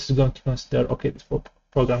 the OS is going to consider, okay, this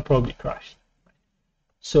program probably crashed.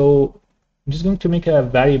 So I'm just going to make a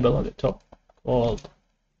variable on the top called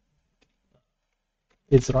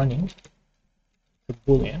is running, the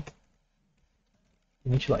boolean,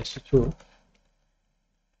 initialize to true,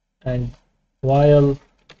 and while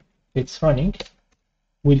it's running,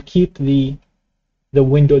 we'll keep the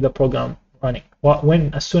window of the program running.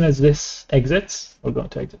 As soon as this exits, we're going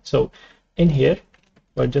to exit. So in here,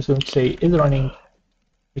 we're just going to say is running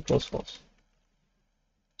equals false.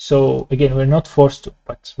 So again, we're not forced to,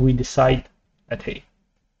 but we decide that, hey,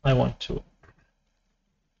 I want to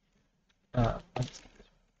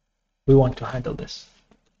we want to handle this.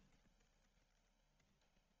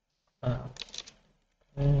 And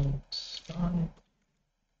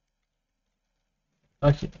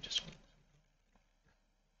actually, just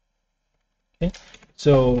okay.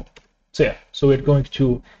 So yeah. So we're going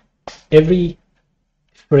to every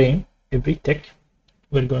frame, every tick,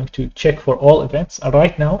 we're going to check for all events. And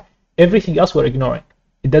right now, everything else we're ignoring.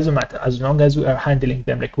 It doesn't matter as long as we are handling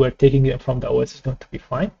them, like we're taking them from the OS, it's going to be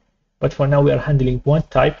fine. But for now, we are handling one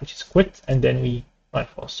type, which is quit, and then we run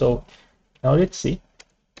false. So now let's see.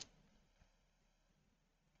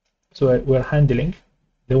 So we're handling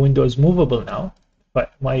the window is movable now,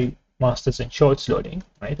 but my mouse doesn't show it's loading,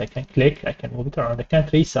 right? I can click, I can move it around. I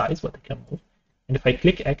can't resize, but I can move. And if I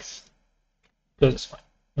click X, it goes fine,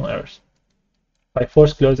 no errors. If I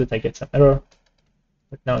force close it, I get some error,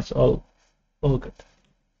 but now it's all good.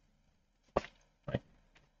 Right.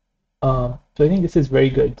 So I think this is very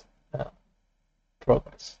good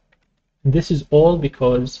progress. And this is all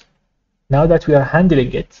because now that we are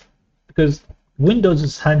handling it, because Windows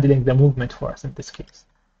is handling the movement for us in this case,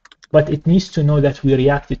 but it needs to know that we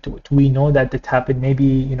reacted to it. We know that it happened.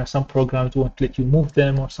 Maybe some programs won't let you move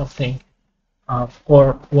them or something,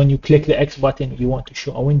 or when you click the X button, you want to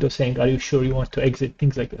show a window saying, "Are you sure you want to exit?"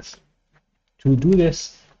 Things like this. To do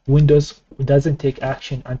this, Windows doesn't take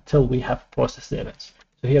action until we have processed the events.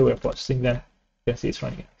 So here we're processing them. You can see it's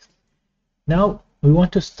running. Now we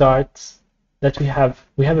want to start that we have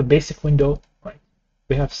a basic window, right?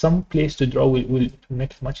 We have some place to draw. We'll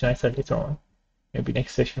make it much nicer later on. Maybe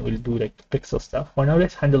next session we'll do like pixel stuff. For now,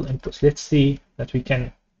 let's handle inputs. Let's see that we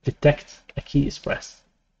can detect a key is pressed.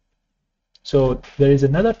 So there is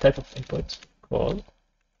another type of input called,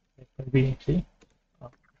 conveniently,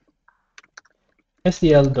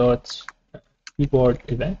 SDL.keyboard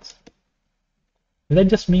event. And that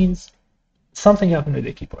just means something happened with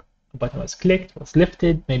the keyboard. A button was clicked, was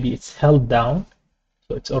lifted, maybe it's held down,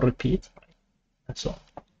 so it's on repeat, and so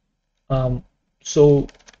on. So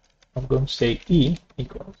I'm going to say E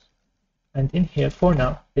equals, and in here for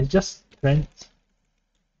now, it's just print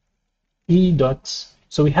E dots.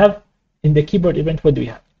 So we have in the keyboard event, what do we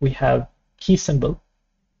have? We have key symbol.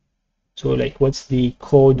 So like, what's the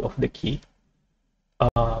code of the key?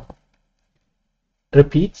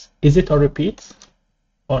 Repeats. Is it a repeat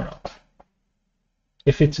or not?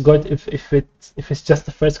 If it's got if it's just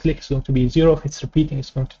the first click, it's going to be 0. If it's repeating, it's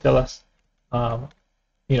going to tell us,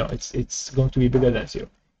 it's going to be bigger than 0.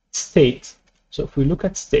 State. So if we look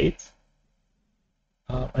at state,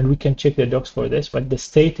 and we can check the docs for this, but the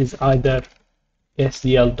state is either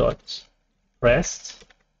SDL.pressed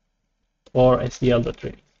or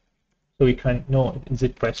SDL.release. So we can know, is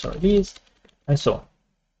it pressed or released, and so on.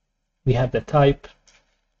 We have the type,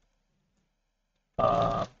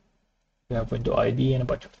 we have window ID and a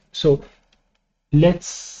bunch of things. So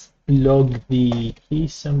let's log the key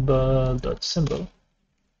symbol.symbol.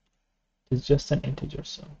 It's just an integer,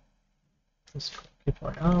 so let's keep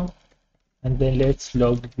for now. And then let's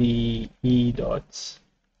log the e dot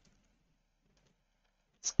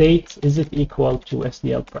state. Is it equal to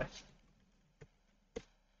SDL pressed?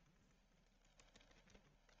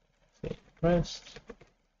 State pressed.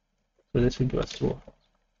 So this will give us true or false.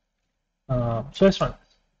 So let's run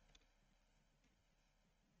this.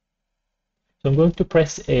 So I'm going to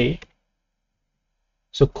press A.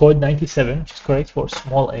 So code 97, which is correct for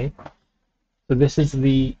small a. So this is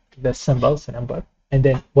the symbols, the number. And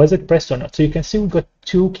then was it pressed or not? So you can see we got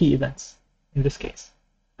 2 key events in this case.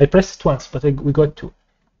 I pressed it once, but we got 2.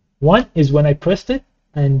 One is when I pressed it,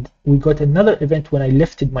 and we got another event when I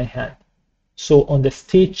lifted my hand. So on the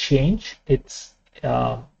state change, it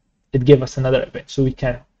gave us another event, so we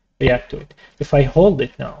can react to it. If I hold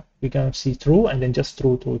it now, we can see true and then just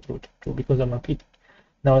true, because I'm repeating.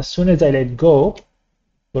 Now, as soon as I let go,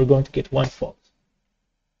 we're going to get 1 false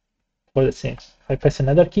for the same. If I press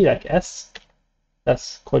another key like S,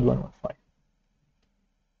 that's code 115.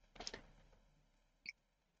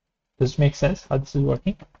 Does it make sense how this is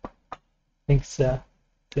working? I think it's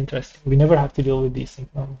interesting. We never have to deal with these things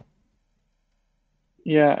normally.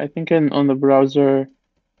 Yeah, I think on the browser,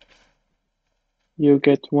 you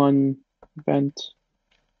get 1 event.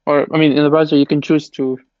 Or, I mean, in the browser, you can choose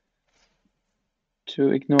to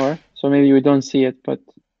ignore. So maybe we don't see it, but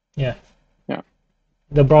yeah. Yeah.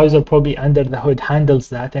 The browser probably under the hood handles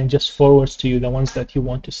that and just forwards to you the ones that you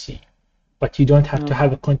want to see. But you don't have to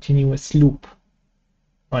have a continuous loop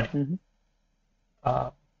running.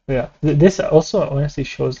 Yeah, this also honestly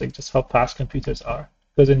shows like just how fast computers are.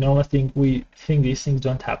 Because in normal thing, we think these things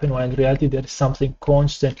don't happen, while in reality there is something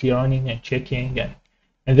constantly running and checking, and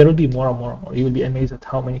there will be more and more and more. You will be amazed at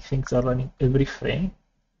how many things are running every frame.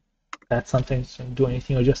 That sometimes don't do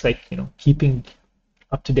anything, or just like keeping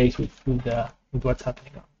up to date with what's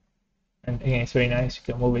happening. And again, it's very nice. You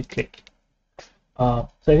can move it, click. So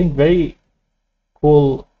I think very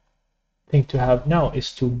cool thing to have now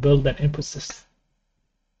is to build an input system.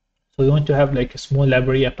 So we want to have like a small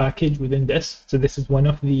library, a package within this. So this is one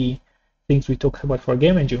of the things we talked about for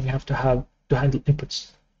game engine. We have to have to handle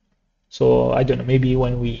inputs. So I don't know, maybe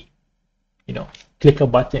when we, click a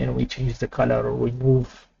button, we change the color or we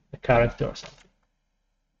move the character or something.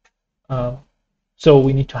 So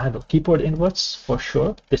we need to handle keyboard inputs for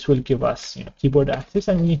sure. This will give us, keyboard access,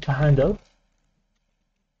 and we need to handle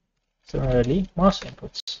similarly mouse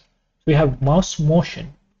inputs. We have mouse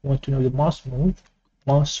motion. We want to know the mouse move,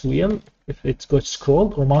 mouse wheel, if it's got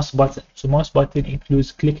scroll, or mouse button. So mouse button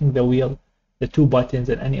includes clicking the wheel, the 2 buttons,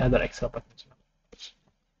 and any other extra buttons.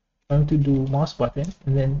 I'm going to do mouse button,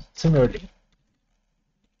 and then similarly,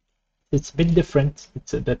 it's a bit different.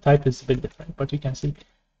 The type is a bit different, but you can see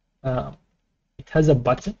it has a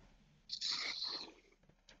button.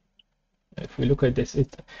 If we look at this, this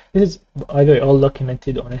is either all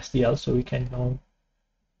documented on SDL, so we can know.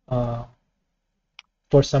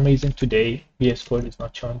 For some reason today, VS Code is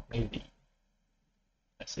not showing me the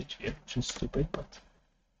message here, which is stupid, but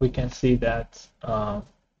we can see that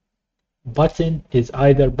button is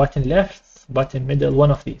either button left, button middle,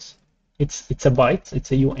 one of these. It's a byte,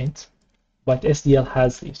 it's a uint, but SDL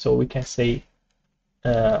has these, so we can say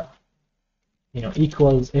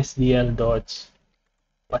equals SDL dot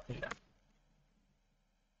button left.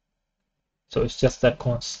 So it's just a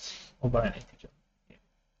const over an integer.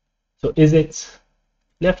 So is it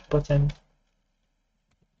left button,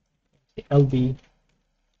 LB,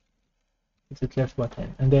 is it left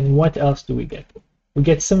button? And then what else do we get? We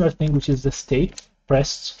get similar thing, which is the state,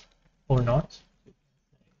 pressed or not.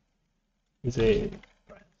 Is it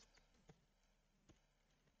pressed?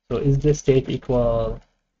 So is the state equal?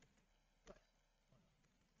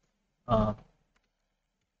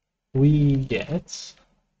 We get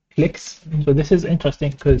clicks. So this is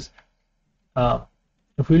interesting because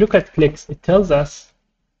if we look at clicks, it tells us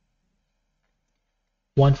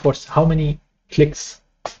how many clicks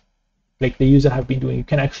like the user have been doing. You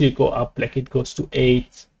can actually go up, like it goes to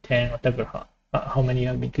 8, 10, whatever, how many you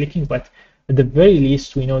have been clicking. But at the very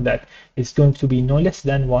least, we know that it's going to be no less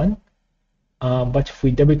than 1 but if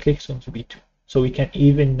we double click, it's going to be 2. So we can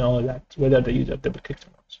even know that whether the user double clicked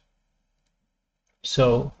or not.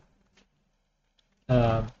 So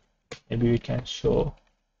maybe we can show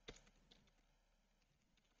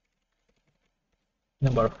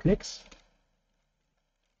number of clicks.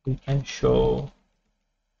 We can show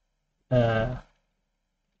double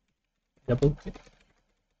click.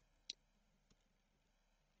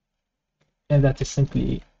 And that is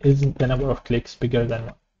simply, isn't the number of clicks bigger than 1?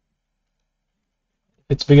 If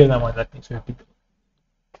it's bigger than 1, that means we have to do.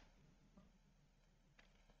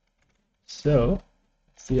 So,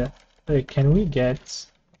 SDL, can we get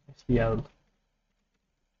SDL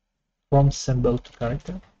from symbol to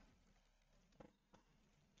character?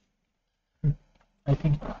 I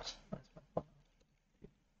think not.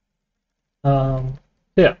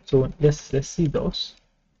 Yeah, so let's see those.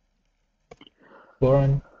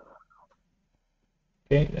 Foreign.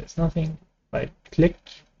 Okay, there's nothing. I click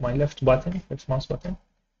my left mouse button.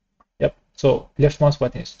 Yep, so left mouse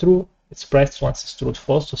button is true. It's pressed once it's true, it's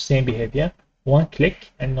false, so same behavior. One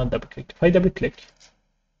click and not double click. If I double click,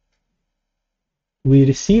 we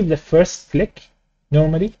receive the first click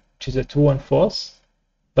normally, which is a true and false.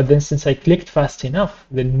 But then since I clicked fast enough,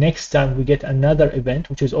 the next time we get another event,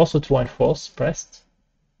 which is also true and false pressed,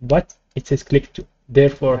 but it says click 2.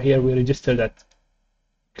 Therefore, here we register that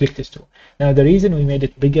clicked is 2. Now, the reason we made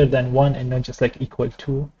it bigger than 1 and not just like equal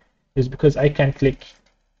 2 is because I can click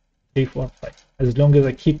 3, 4, 5. As long as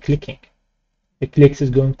I keep clicking, the clicks is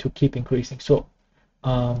going to keep increasing. So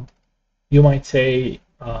you might say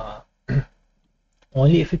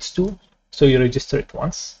only if it's 2, so you register it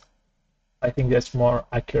once. I think that's more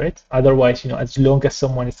accurate. Otherwise, as long as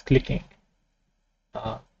someone is clicking,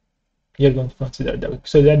 you're going to consider that.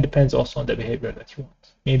 So that depends also on the behavior that you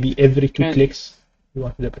want. Maybe every 2 clicks, you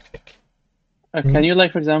want to double click. Can you,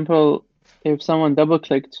 like, for example, if someone double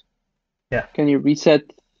clicked, yeah, can you reset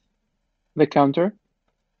the counter?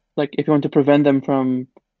 Like, if you want to prevent them from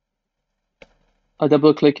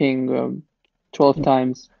double clicking 12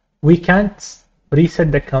 times. We can't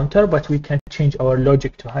reset the counter, but we can change our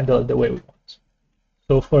logic to handle it the way we want.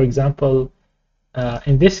 So, for example,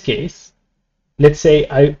 in this case, let's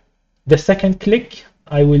say the second click,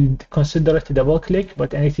 I will consider it a double click,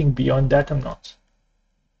 but anything beyond that, I'm not.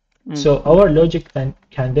 So our logic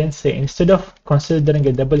can then say, instead of considering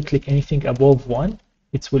a double click anything above 1,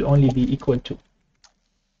 it will only be equal to.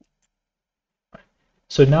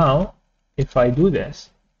 So now, if I do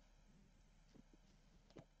this,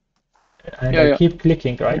 and I keep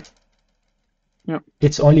clicking, right? Yeah.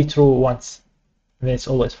 It's only true once, and then it's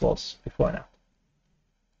always false before now.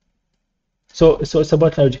 So it's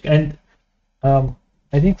about logic, and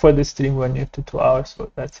I think for this stream we're near to 2 hours,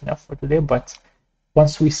 so that's enough for today. But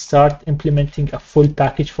once we start implementing a full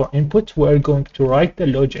package for input, we're going to write the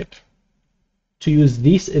logic to use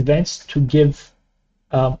these events to give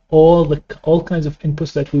all kinds of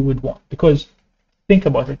inputs that we would want. Because think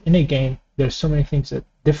about it, in a game, there's so many things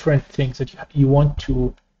different things that you want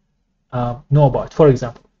to know about. For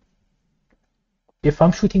example, if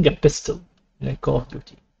I'm shooting a pistol in Call of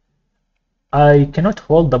Duty, I cannot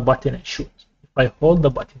hold the button and shoot. If I hold the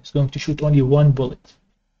button, it's going to shoot only 1 bullet.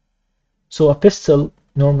 So a pistol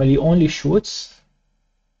normally only shoots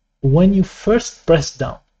when you first press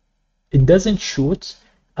down. It doesn't shoot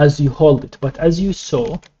as you hold it, but as you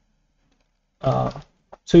saw,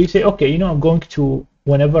 so you say, okay, I'm going to,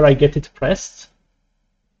 whenever I get it pressed,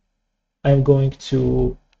 I'm going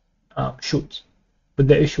to shoot. But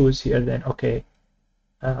the issue is here then, okay,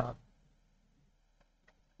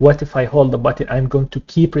 what if I hold the button? I'm going to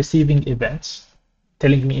keep receiving events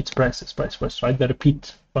telling me it's press, right? The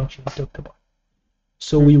repeat function we talked about.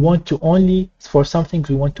 So we want to only, for some things,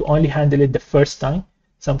 we want to only handle it the first time.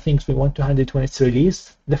 Some things we want to handle it when it's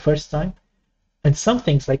released the first time. And some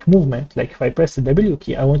things like movement, like if I press the W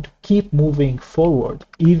key, I want to keep moving forward,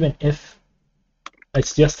 even if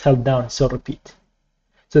it's just held down, so repeat.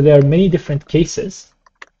 So there are many different cases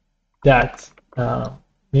that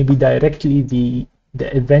maybe directly the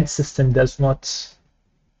event system does not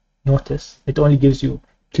notice. It only gives you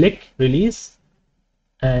click, release,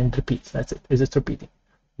 and repeat. That's it. Is it repeating?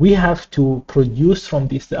 We have to produce from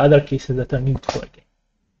these the other cases that are needed for a game.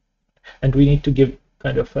 And we need to give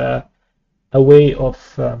kind of a way of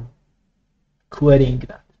querying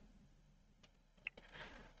that.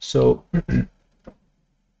 So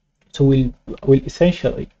we'll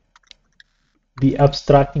essentially be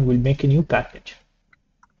abstracting. We'll make a new package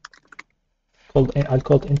called, I'll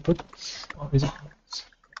call it input. Or is it?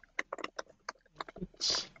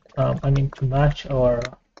 I mean, to match our,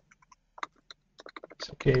 it's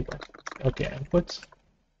okay, but okay, inputs.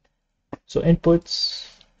 So inputs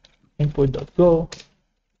input.go,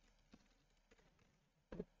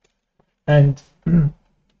 and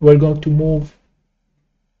we're going to move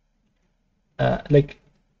like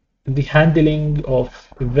the handling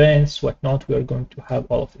of events, whatnot. We are going to have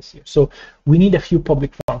all of this here. So we need a few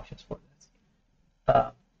public functions for this.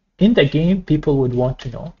 In the game, people would want to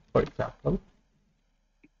know, for example,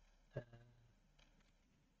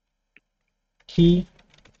 key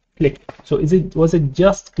click. So was it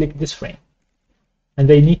just click this frame? And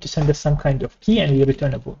they need to send us some kind of key, and we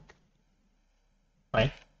return a bool,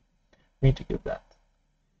 right? We need to give that.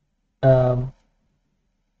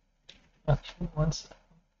 Actually, one second.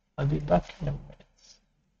 I'll be back in a minute.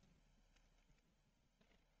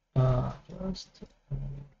 Just a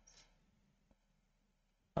minute.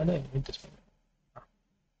 I don't need this one.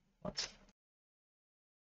 One second.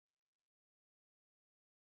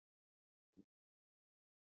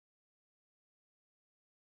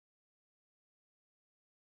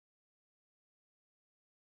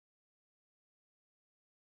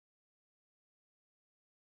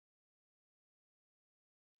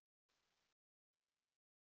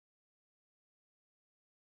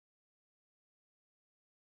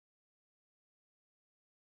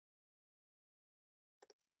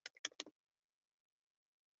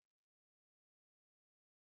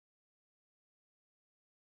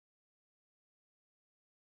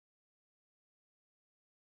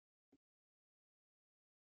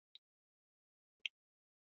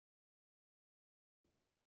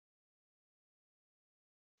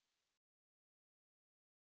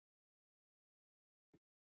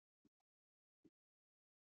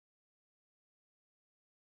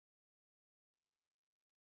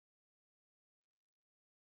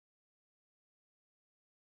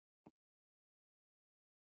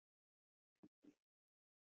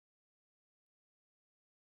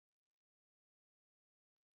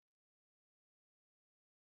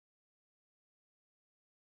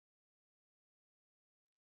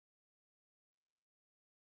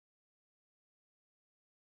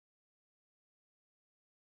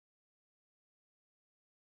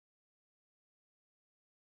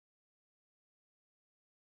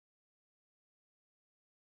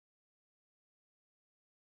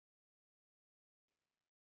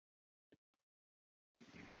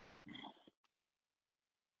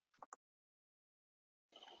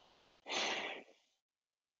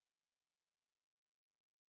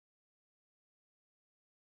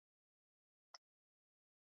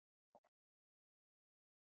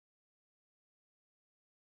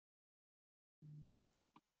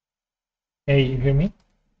 Hey, you hear me?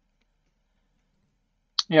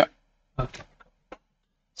 Yeah. Okay.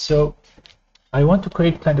 So I want to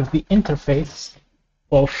create kind of the interface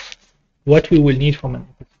of what we will need from an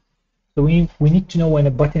interface. So we need to know when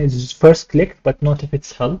a button is first clicked, but not if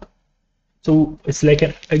it's held. So it's like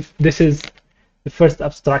this is the first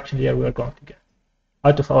abstraction layer we are going to get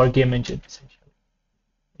out of our game engine, essentially,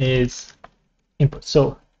 is input.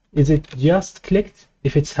 So is it just clicked?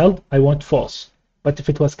 If it's held, I want false. But if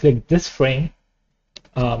it was clicked this frame,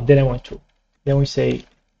 then I want true. Then we say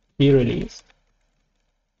key release.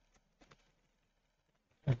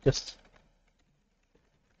 And just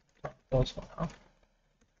false for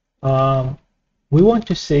now. We want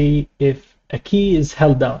to say if a key is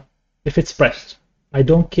held down, if it's pressed. I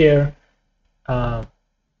don't care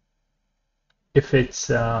if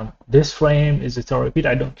it's this frame, is it a repeat?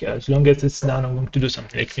 I don't care. As long as it's down, I'm going to do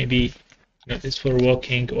something. Like maybe it's for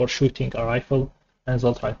walking or shooting a rifle, an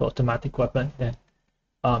assault rifle, automatic weapon. Then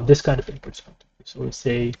this kind of input is going to be. So we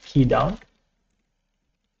say key down.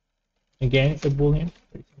 Again, it's a boolean,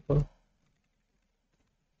 very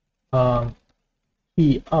simple.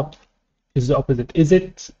 Key up is the opposite. Is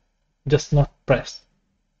it just not pressed?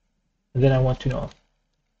 And then I want to know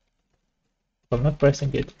if I'm not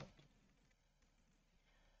pressing it.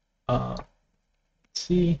 Let's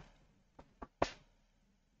see.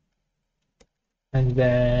 And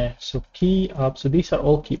then, so key up. So these are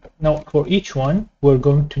all key. Now, for each one, we're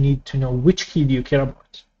going to need to know which key do you care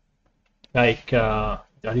about. Like, are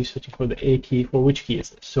you searching for the A key? For which key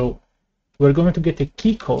is it? So we're going to get a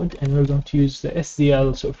key code, and we're going to use the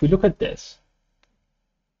SDL. So if we look at this,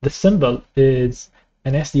 the symbol is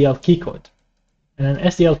an SDL key code. And an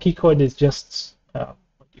SDL key code is just, what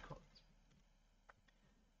do you call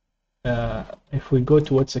it? If we go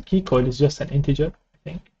to what's a key code, it's just an integer, I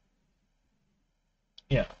think.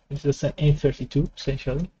 Yeah, it's just an 832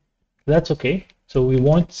 essentially. That's okay. So we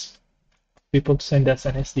want people to send us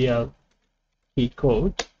an SDL key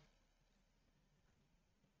code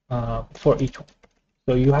for each one.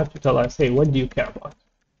 So you have to tell us, hey, what do you care about?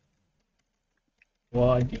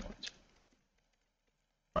 What do you want?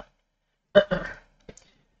 Right.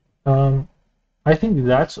 I think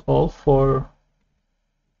that's all for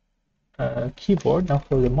keyboard. Now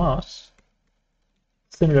for the mouse,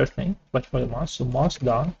 similar thing, but for the mouse. So mouse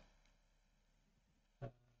down,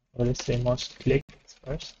 or let's say mouse click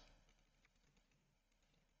first.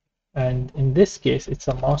 And in this case, it's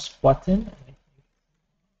a mouse button.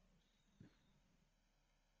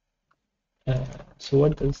 So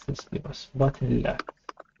what does this give us? Button left.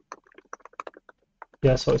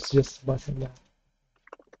 Yeah, so it's just button left.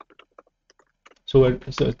 So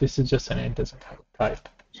this is just an int, doesn't have a type.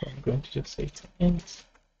 So I'm going to just say it's an int.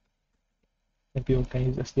 Maybe we can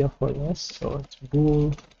use SDL for this. So it's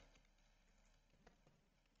bool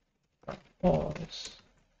mouse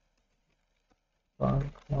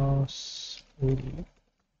mouse bool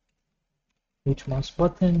each mouse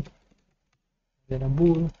button, then a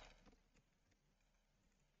bool,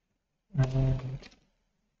 and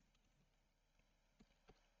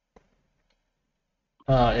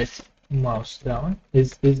it's mouse down.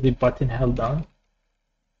 Is the button held down?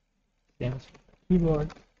 Same as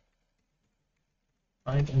keyboard.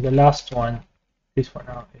 Right, and the last one, this one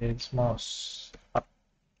now is mouse up.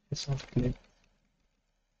 It's not click.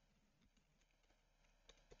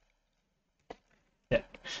 Yeah.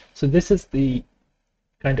 So this is the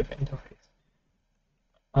kind of interface.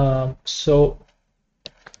 So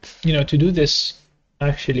to do this,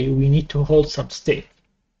 actually, we need to hold some state.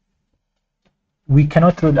 We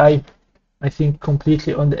cannot rely, I think,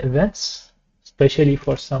 completely on the events, especially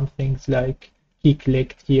for some things like key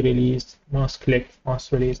clicked, key released, mouse clicked,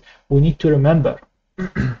 mouse released. We need to remember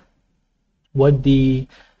what the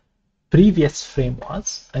previous frame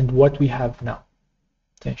was and what we have now,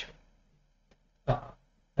 potentially.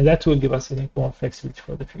 And that will give us, I think, more flexibility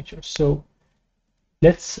for the future. So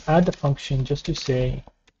let's add a function just to say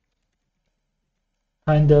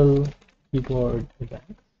handle keyboard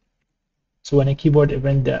event. So when a keyboard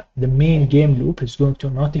event, the main game loop is going to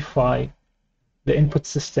notify the input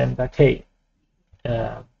system that, hey,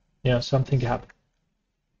 something happened.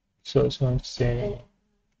 So it's going to say,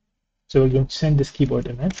 so we're going to send this keyboard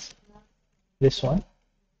event, this one.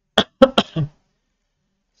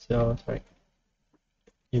 So sorry,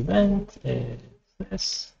 event is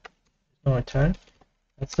this, no return.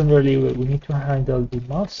 And similarly, we need to handle the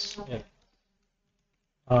mouse.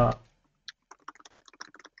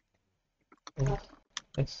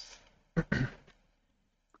 This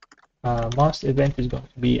mouse event is going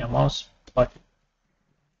to be a mouse button.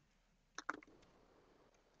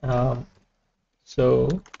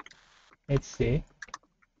 So let's see.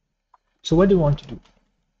 So what do you want to do?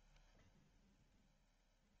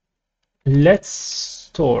 Let's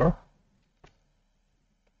store.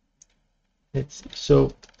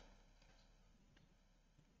 So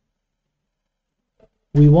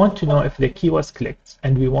we want to know if the key was clicked,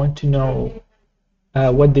 and we want to know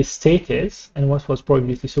what the state is and what was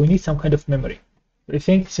previously. So we need some kind of memory. I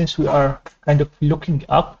think since we are kind of looking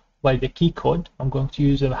up by the key code, I'm going to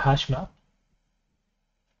use a hash map.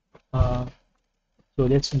 So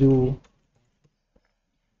let's do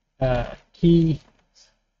key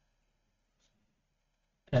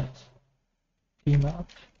map.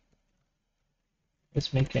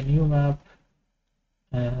 Let's make a new map,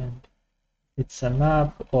 and it's a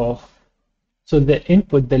map of, so the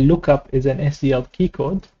input, the lookup is an SDL key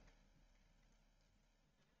code,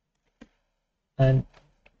 and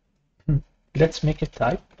let's make a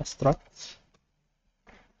type, a struct.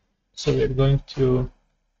 So we're going to,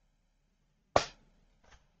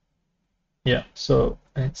 yeah, so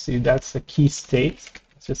let's see, that's the key state.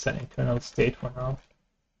 It's just an internal state for now.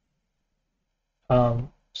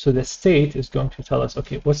 So the state is going to tell us,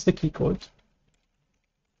 okay, what's the key code?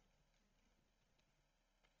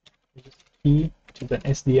 Key to the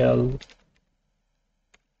SDL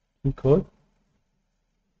key code.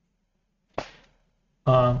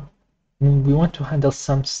 We want to handle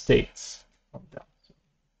some states from that. So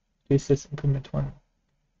let's implement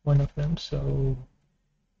one of them. So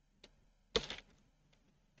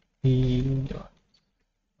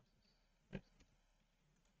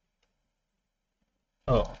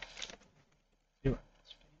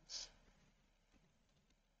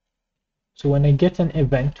so when I get an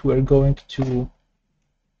event, we're going to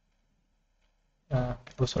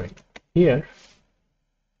here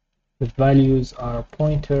the values are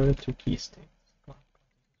pointer to key states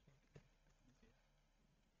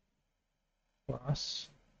for us.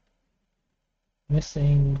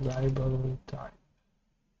 Missing variable type.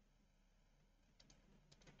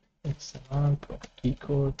 It's a map of key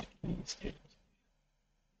code to key state.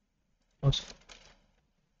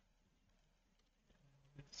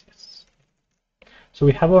 So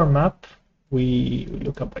we have our map. We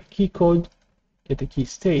look up by key code, get the key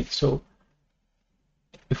state. So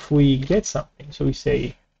if we get something, so we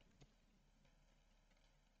say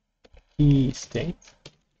key state,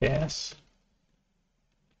 yes,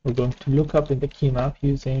 we're going to look up in the key map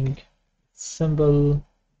using symbol,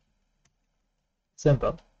 right?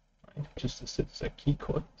 Just as it's a key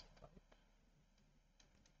code.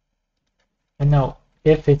 And now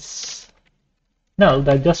if it's null,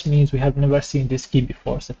 that just means we have never seen this key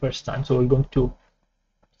before. It's the first time. So we're going to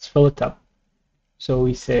fill it up. So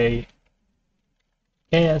we say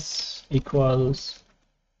s equals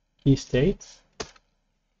key state,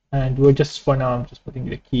 and we're just, for now I'm just putting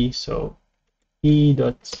the key, so e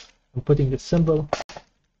dot, I'm putting the symbol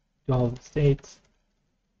to all the states,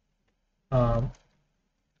 and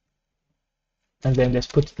then let's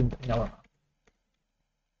put it in our map.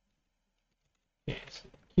 Okay, so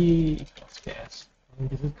key equals ks. And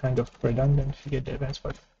this is kind of redundant if you get the events,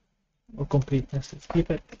 but for completeness, let's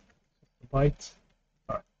keep it bytes.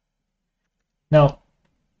 All right. Now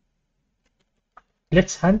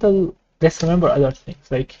let's remember other things,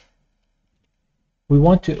 like we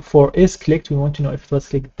want to, for is clicked, we want to know if it was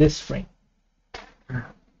clicked this frame.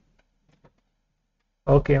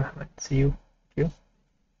 Okay, Mohammed, see you. Thank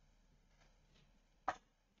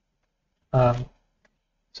you.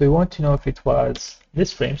 So we want to know if it was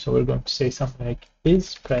this frame, so we're going to say something like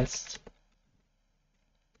is pressed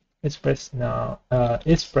now,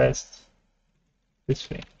 is pressed this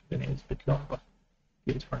frame. The name is a bit long, but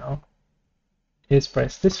use it for now. Is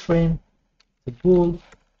pressed this frame, the bool.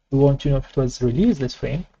 We want to know if it was released this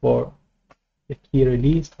frame for the key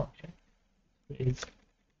released function. Is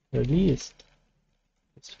released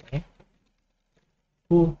this frame.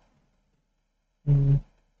 Bool.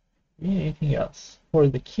 Anything else? For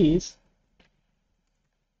the keys,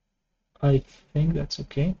 I think that's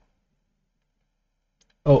okay.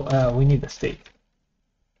 Oh, we need a state.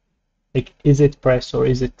 Like, is it pressed or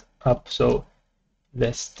is it up? So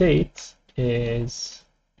the state is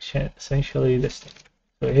essentially the state.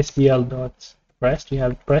 So SDL dot pressed, we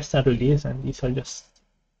have pressed and release, and these are just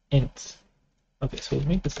ints. Okay, so we'll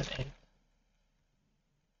make this an int.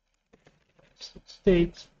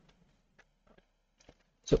 State.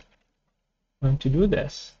 So I'm going to do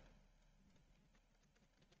this.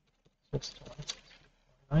 Just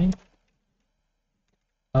 9.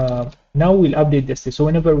 Now we'll update this. So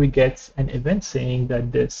whenever we get an event saying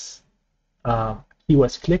that this key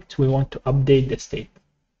was clicked, we want to update the state.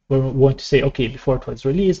 We want to say, okay, before it was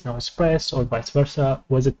released, now it's pressed, or vice versa.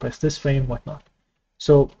 Was it pressed this frame, whatnot?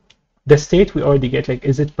 So the state we already get, like,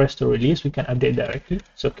 is it pressed or released? We can update directly.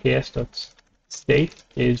 So ks.state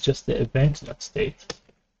is just the event.state.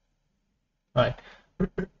 All right.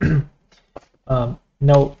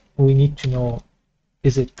 Now we need to know,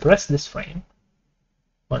 is it pressed this frame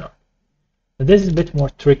or not? But this is a bit more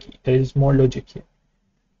tricky. There is more logic here.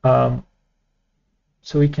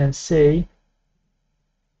 So we can say,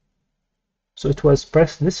 so it was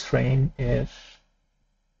pressed this frame if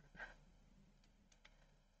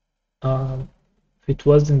it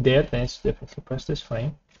wasn't there, then it's definitely pressed this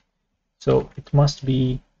frame. So it must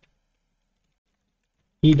be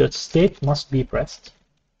e.state must be pressed.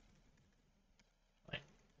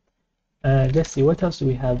 And let's see, what else do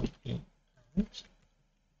we have in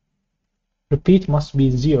repeat must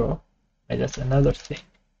be 0. And that's another thing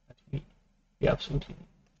that we absolutely need.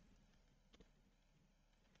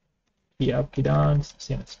 Key up, key down, it's the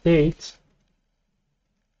same as state.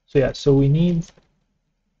 So yeah, so we need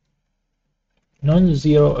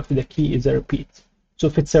non-zero if the key is a repeat. So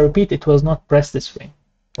if it's a repeat, it was not pressed this frame,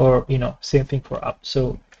 or same thing for up.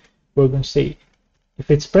 So we're going to say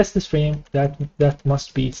if it's pressed this frame, that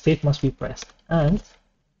must be, state must be pressed, and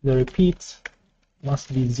the repeats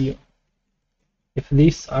must be 0. If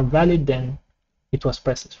these are valid, then it was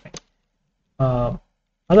pressed this frame.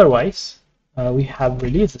 Otherwise, we have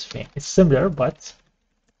released this frame. It's similar, but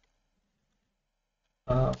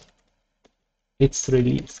it's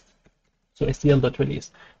released. So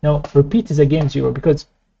SDL.release. Now repeat is again 0, because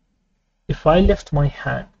if I lift my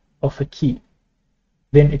hand off a key,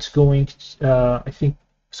 then it's going to, I think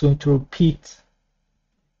it's going to repeat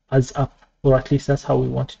as up, or at least that's how we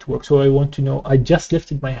want it to work. So I want to know, I just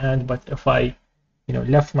lifted my hand, but if I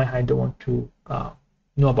left my hand, I want to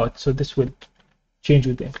know about it. So this will change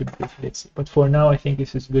with the implementation, let's see. But for now, I think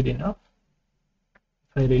this is good enough.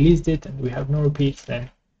 If I released it and we have no repeats, then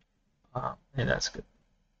that's good.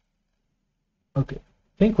 Okay,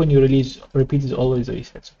 I think when you release, repeat is always a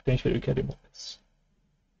reset, so potentially we can remove this.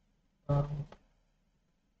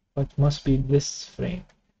 But must be this frame.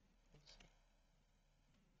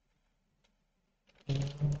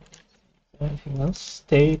 Anything else?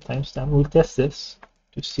 State, timestamp. We'll test this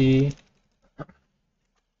to see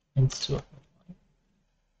and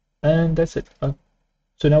that's it.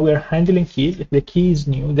 So now we're handling keys. If the key is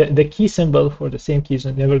new, the key symbol for the same key is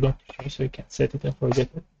never going to change, so you can set it and forget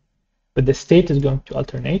it. But the state is going to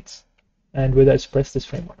alternate, and whether it's press this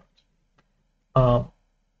frame or not.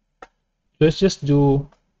 Let's just do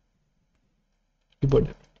keyboard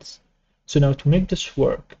events. So now to make this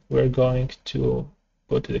work, we're going to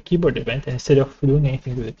go to the keyboard event, and instead of doing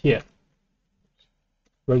anything with it here,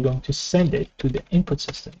 we're going to send it to the input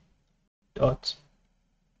system dot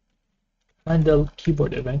handle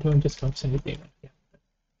keyboard event. We're just going to send it the event. Yeah.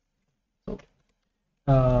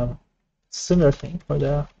 So similar thing for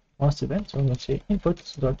the mouse event. So I'm going to say input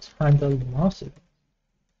dot handle mouse event,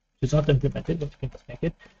 which is not implemented, but you can just make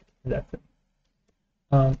it. That's it.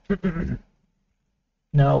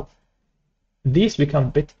 Now these become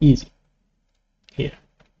a bit easy here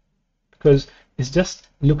because it's just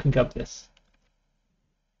looking up this.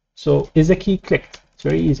 So is the key clicked? It's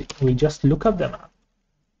very easy. We just look up the map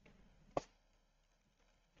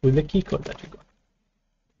with the key code that you got.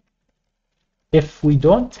 If we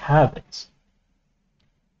don't have it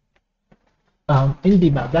in the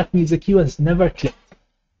map, that means the key was never clicked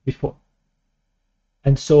before.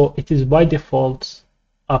 And so it is by default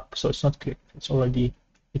up, so it's not clicked. It's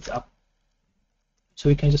up. So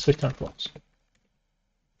we can just return false. The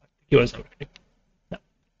key was never clicked. Now,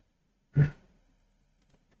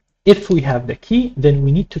 if we have the key, then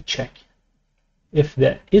we need to check if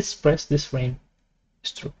the is pressed this frame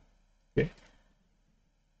is true. Okay.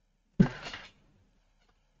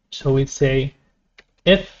 So we say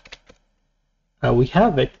if we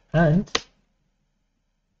have it and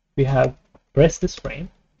we have pressed this frame,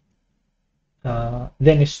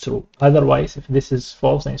 then it's true. Otherwise, if this is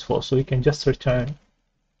false, then it's false. So we can just return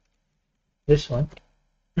this one.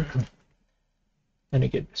 And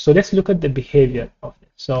again, so let's look at the behavior of it.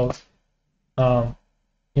 So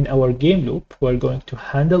in our game loop, we're going to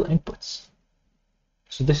handle inputs.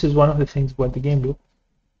 So this is one of the things about the game loop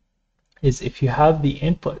is if you have the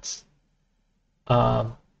inputs,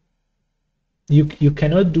 you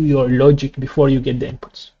cannot do your logic before you get the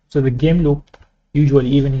inputs. So the game loop, usually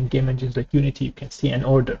even in game engines like Unity, you can see an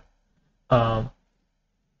order.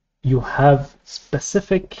 You have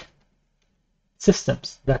specific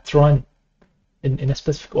systems that run in a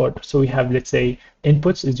specific order. So we have, let's say,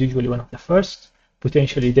 inputs is usually one of the first.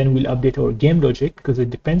 Potentially, then we'll update our game logic because it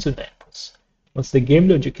depends on the inputs. Once the game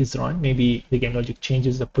logic is run, maybe the game logic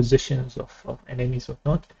changes the positions of enemies or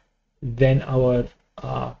not, then our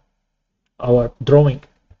drawing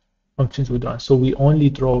functions would run. So we only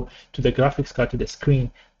draw to the graphics card, to the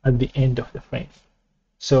screen at the end of the frame.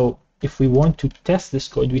 So if we want to test this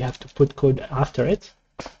code, we have to put code after it.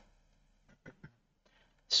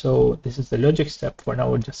 So this is the logic step. For now,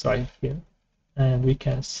 we'll just write here, and we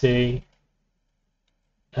can say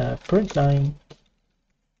print line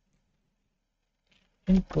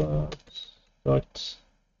inputs dot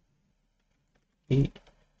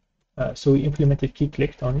so we implemented key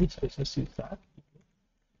clicked only, so let's just use that.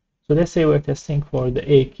 So let's say we're testing for the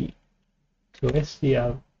A key. So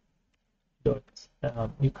SDL dot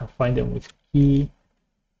you can find them with key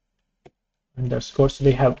underscore. So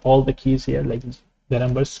they have all the keys here, like the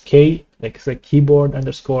numbers K, like it's like keyboard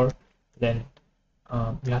underscore. Then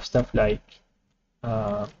you have stuff like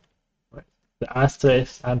the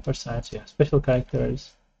asterisk, ampersand. So you have special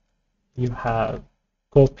characters. You have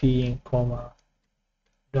copy, comma,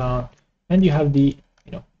 down, and you have the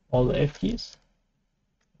all the F keys.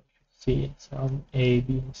 See some A,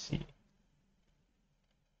 B, and C.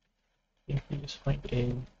 I think we just find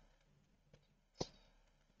A.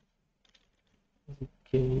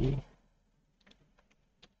 K,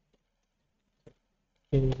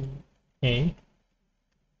 K, A.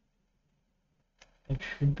 It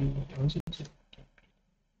should be.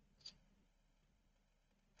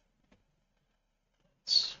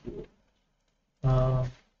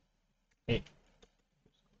 A.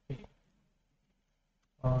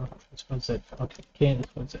 This one's Z. Okay, K and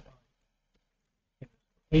this one's Z.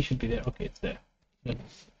 A should be there. Okay, it's there. It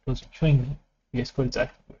wasn't showing me. I guess code is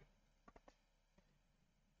active.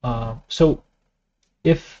 So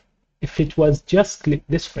if it was just click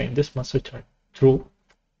this frame, this must return true.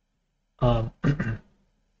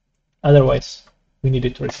 Otherwise, we need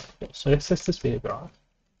it to return false. So let's test this behavior out.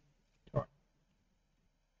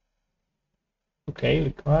 Okay,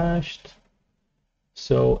 we crashed.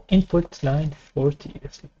 So input line 40.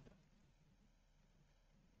 Let's look at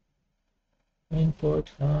that. Input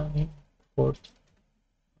line 40.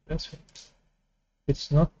 That's right.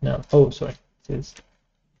 It's not null. Oh, sorry. It is.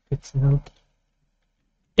 It's null.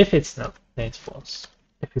 If it's null, then it's false.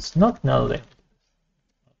 If it's not null, then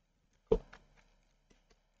cool.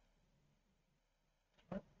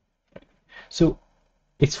 So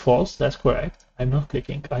it's false, that's correct. I'm not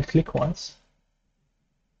clicking. I click once.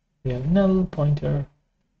 We have null pointer.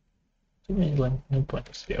 Null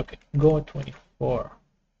pointer 3. Okay, go 24.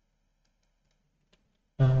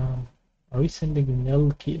 Are we sending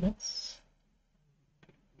null keylets?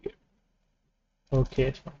 Okay,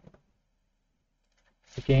 it's fine.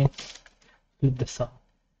 Again, flip the sum.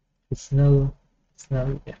 It's null. It's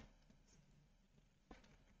null. Yeah.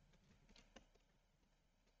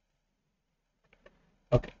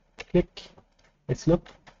 Okay, click. Let's look.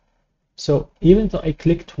 So even though I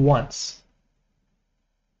clicked once,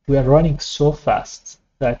 we are running so fast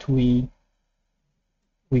that we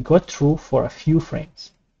got through for a few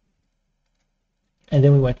frames, and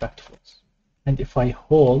then we went back to false. And if I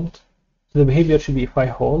hold, so the behavior should be if I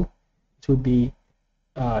hold, it would be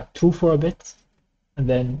true for a bit, and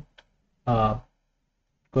then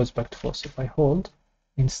goes back to false. If I hold,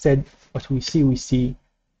 instead, what we see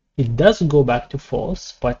it does go back to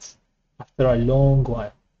false, but after a long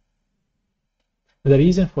while. The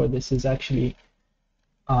reason for this is actually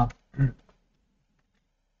for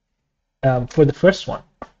the first one,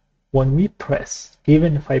 when we press,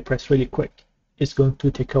 even if I press really quick, it's going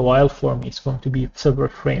to take a while for me. It's going to be several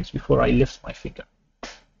frames before I lift my finger.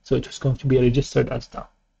 So it was going to be registered as down.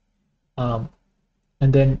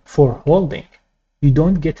 And then for holding, you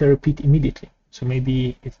don't get a repeat immediately. So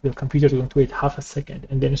maybe if the computer is going to wait half a second,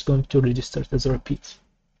 and then it's going to register it as a repeat.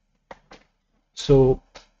 So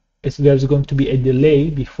there's going to be a delay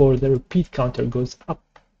before the repeat counter goes up.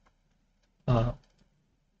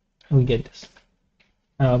 We get this.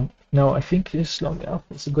 Now I think this is long enough.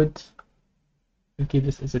 It's good. We'll keep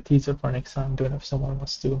this as a teaser for next time. Don't know if someone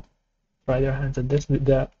wants to try their hands at this.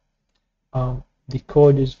 The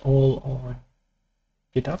code is all on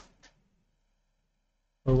GitHub.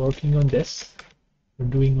 We're working on this. We're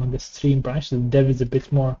doing on the stream branch. The dev is a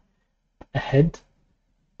bit more ahead,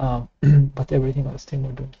 but everything on the stream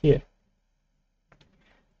we're doing here.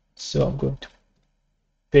 So I'm going to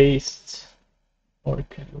paste, or you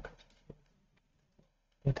can look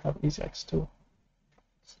at GitHub EasyX too.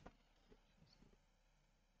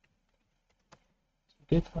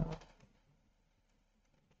 GitHub.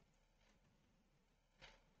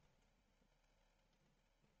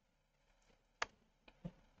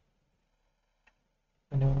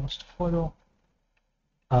 Anyone wants to follow?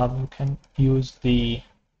 You can use this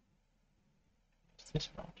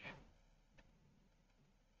branch.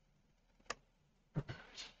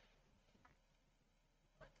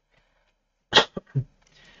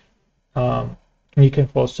 You can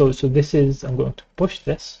follow. So this is, I'm going to push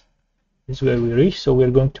this. This is where we reach. So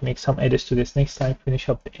we're going to make some edits to this next time, finish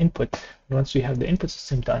up the input. Once we have the input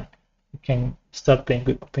system done, we can start playing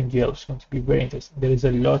with OpenGL. It's going to be very interesting. There is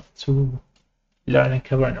a lot to learn and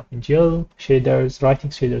cover in OpenGL, shaders, writing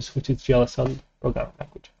shaders, which is GLSL programming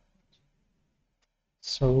language.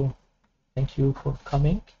 So thank you for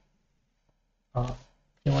coming. If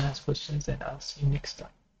anyone has questions, then I'll see you next time.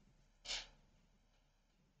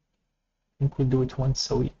 I think we'll do it once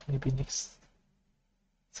a week, maybe next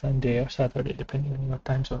Sunday or Saturday, depending on your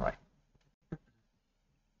time zone, right?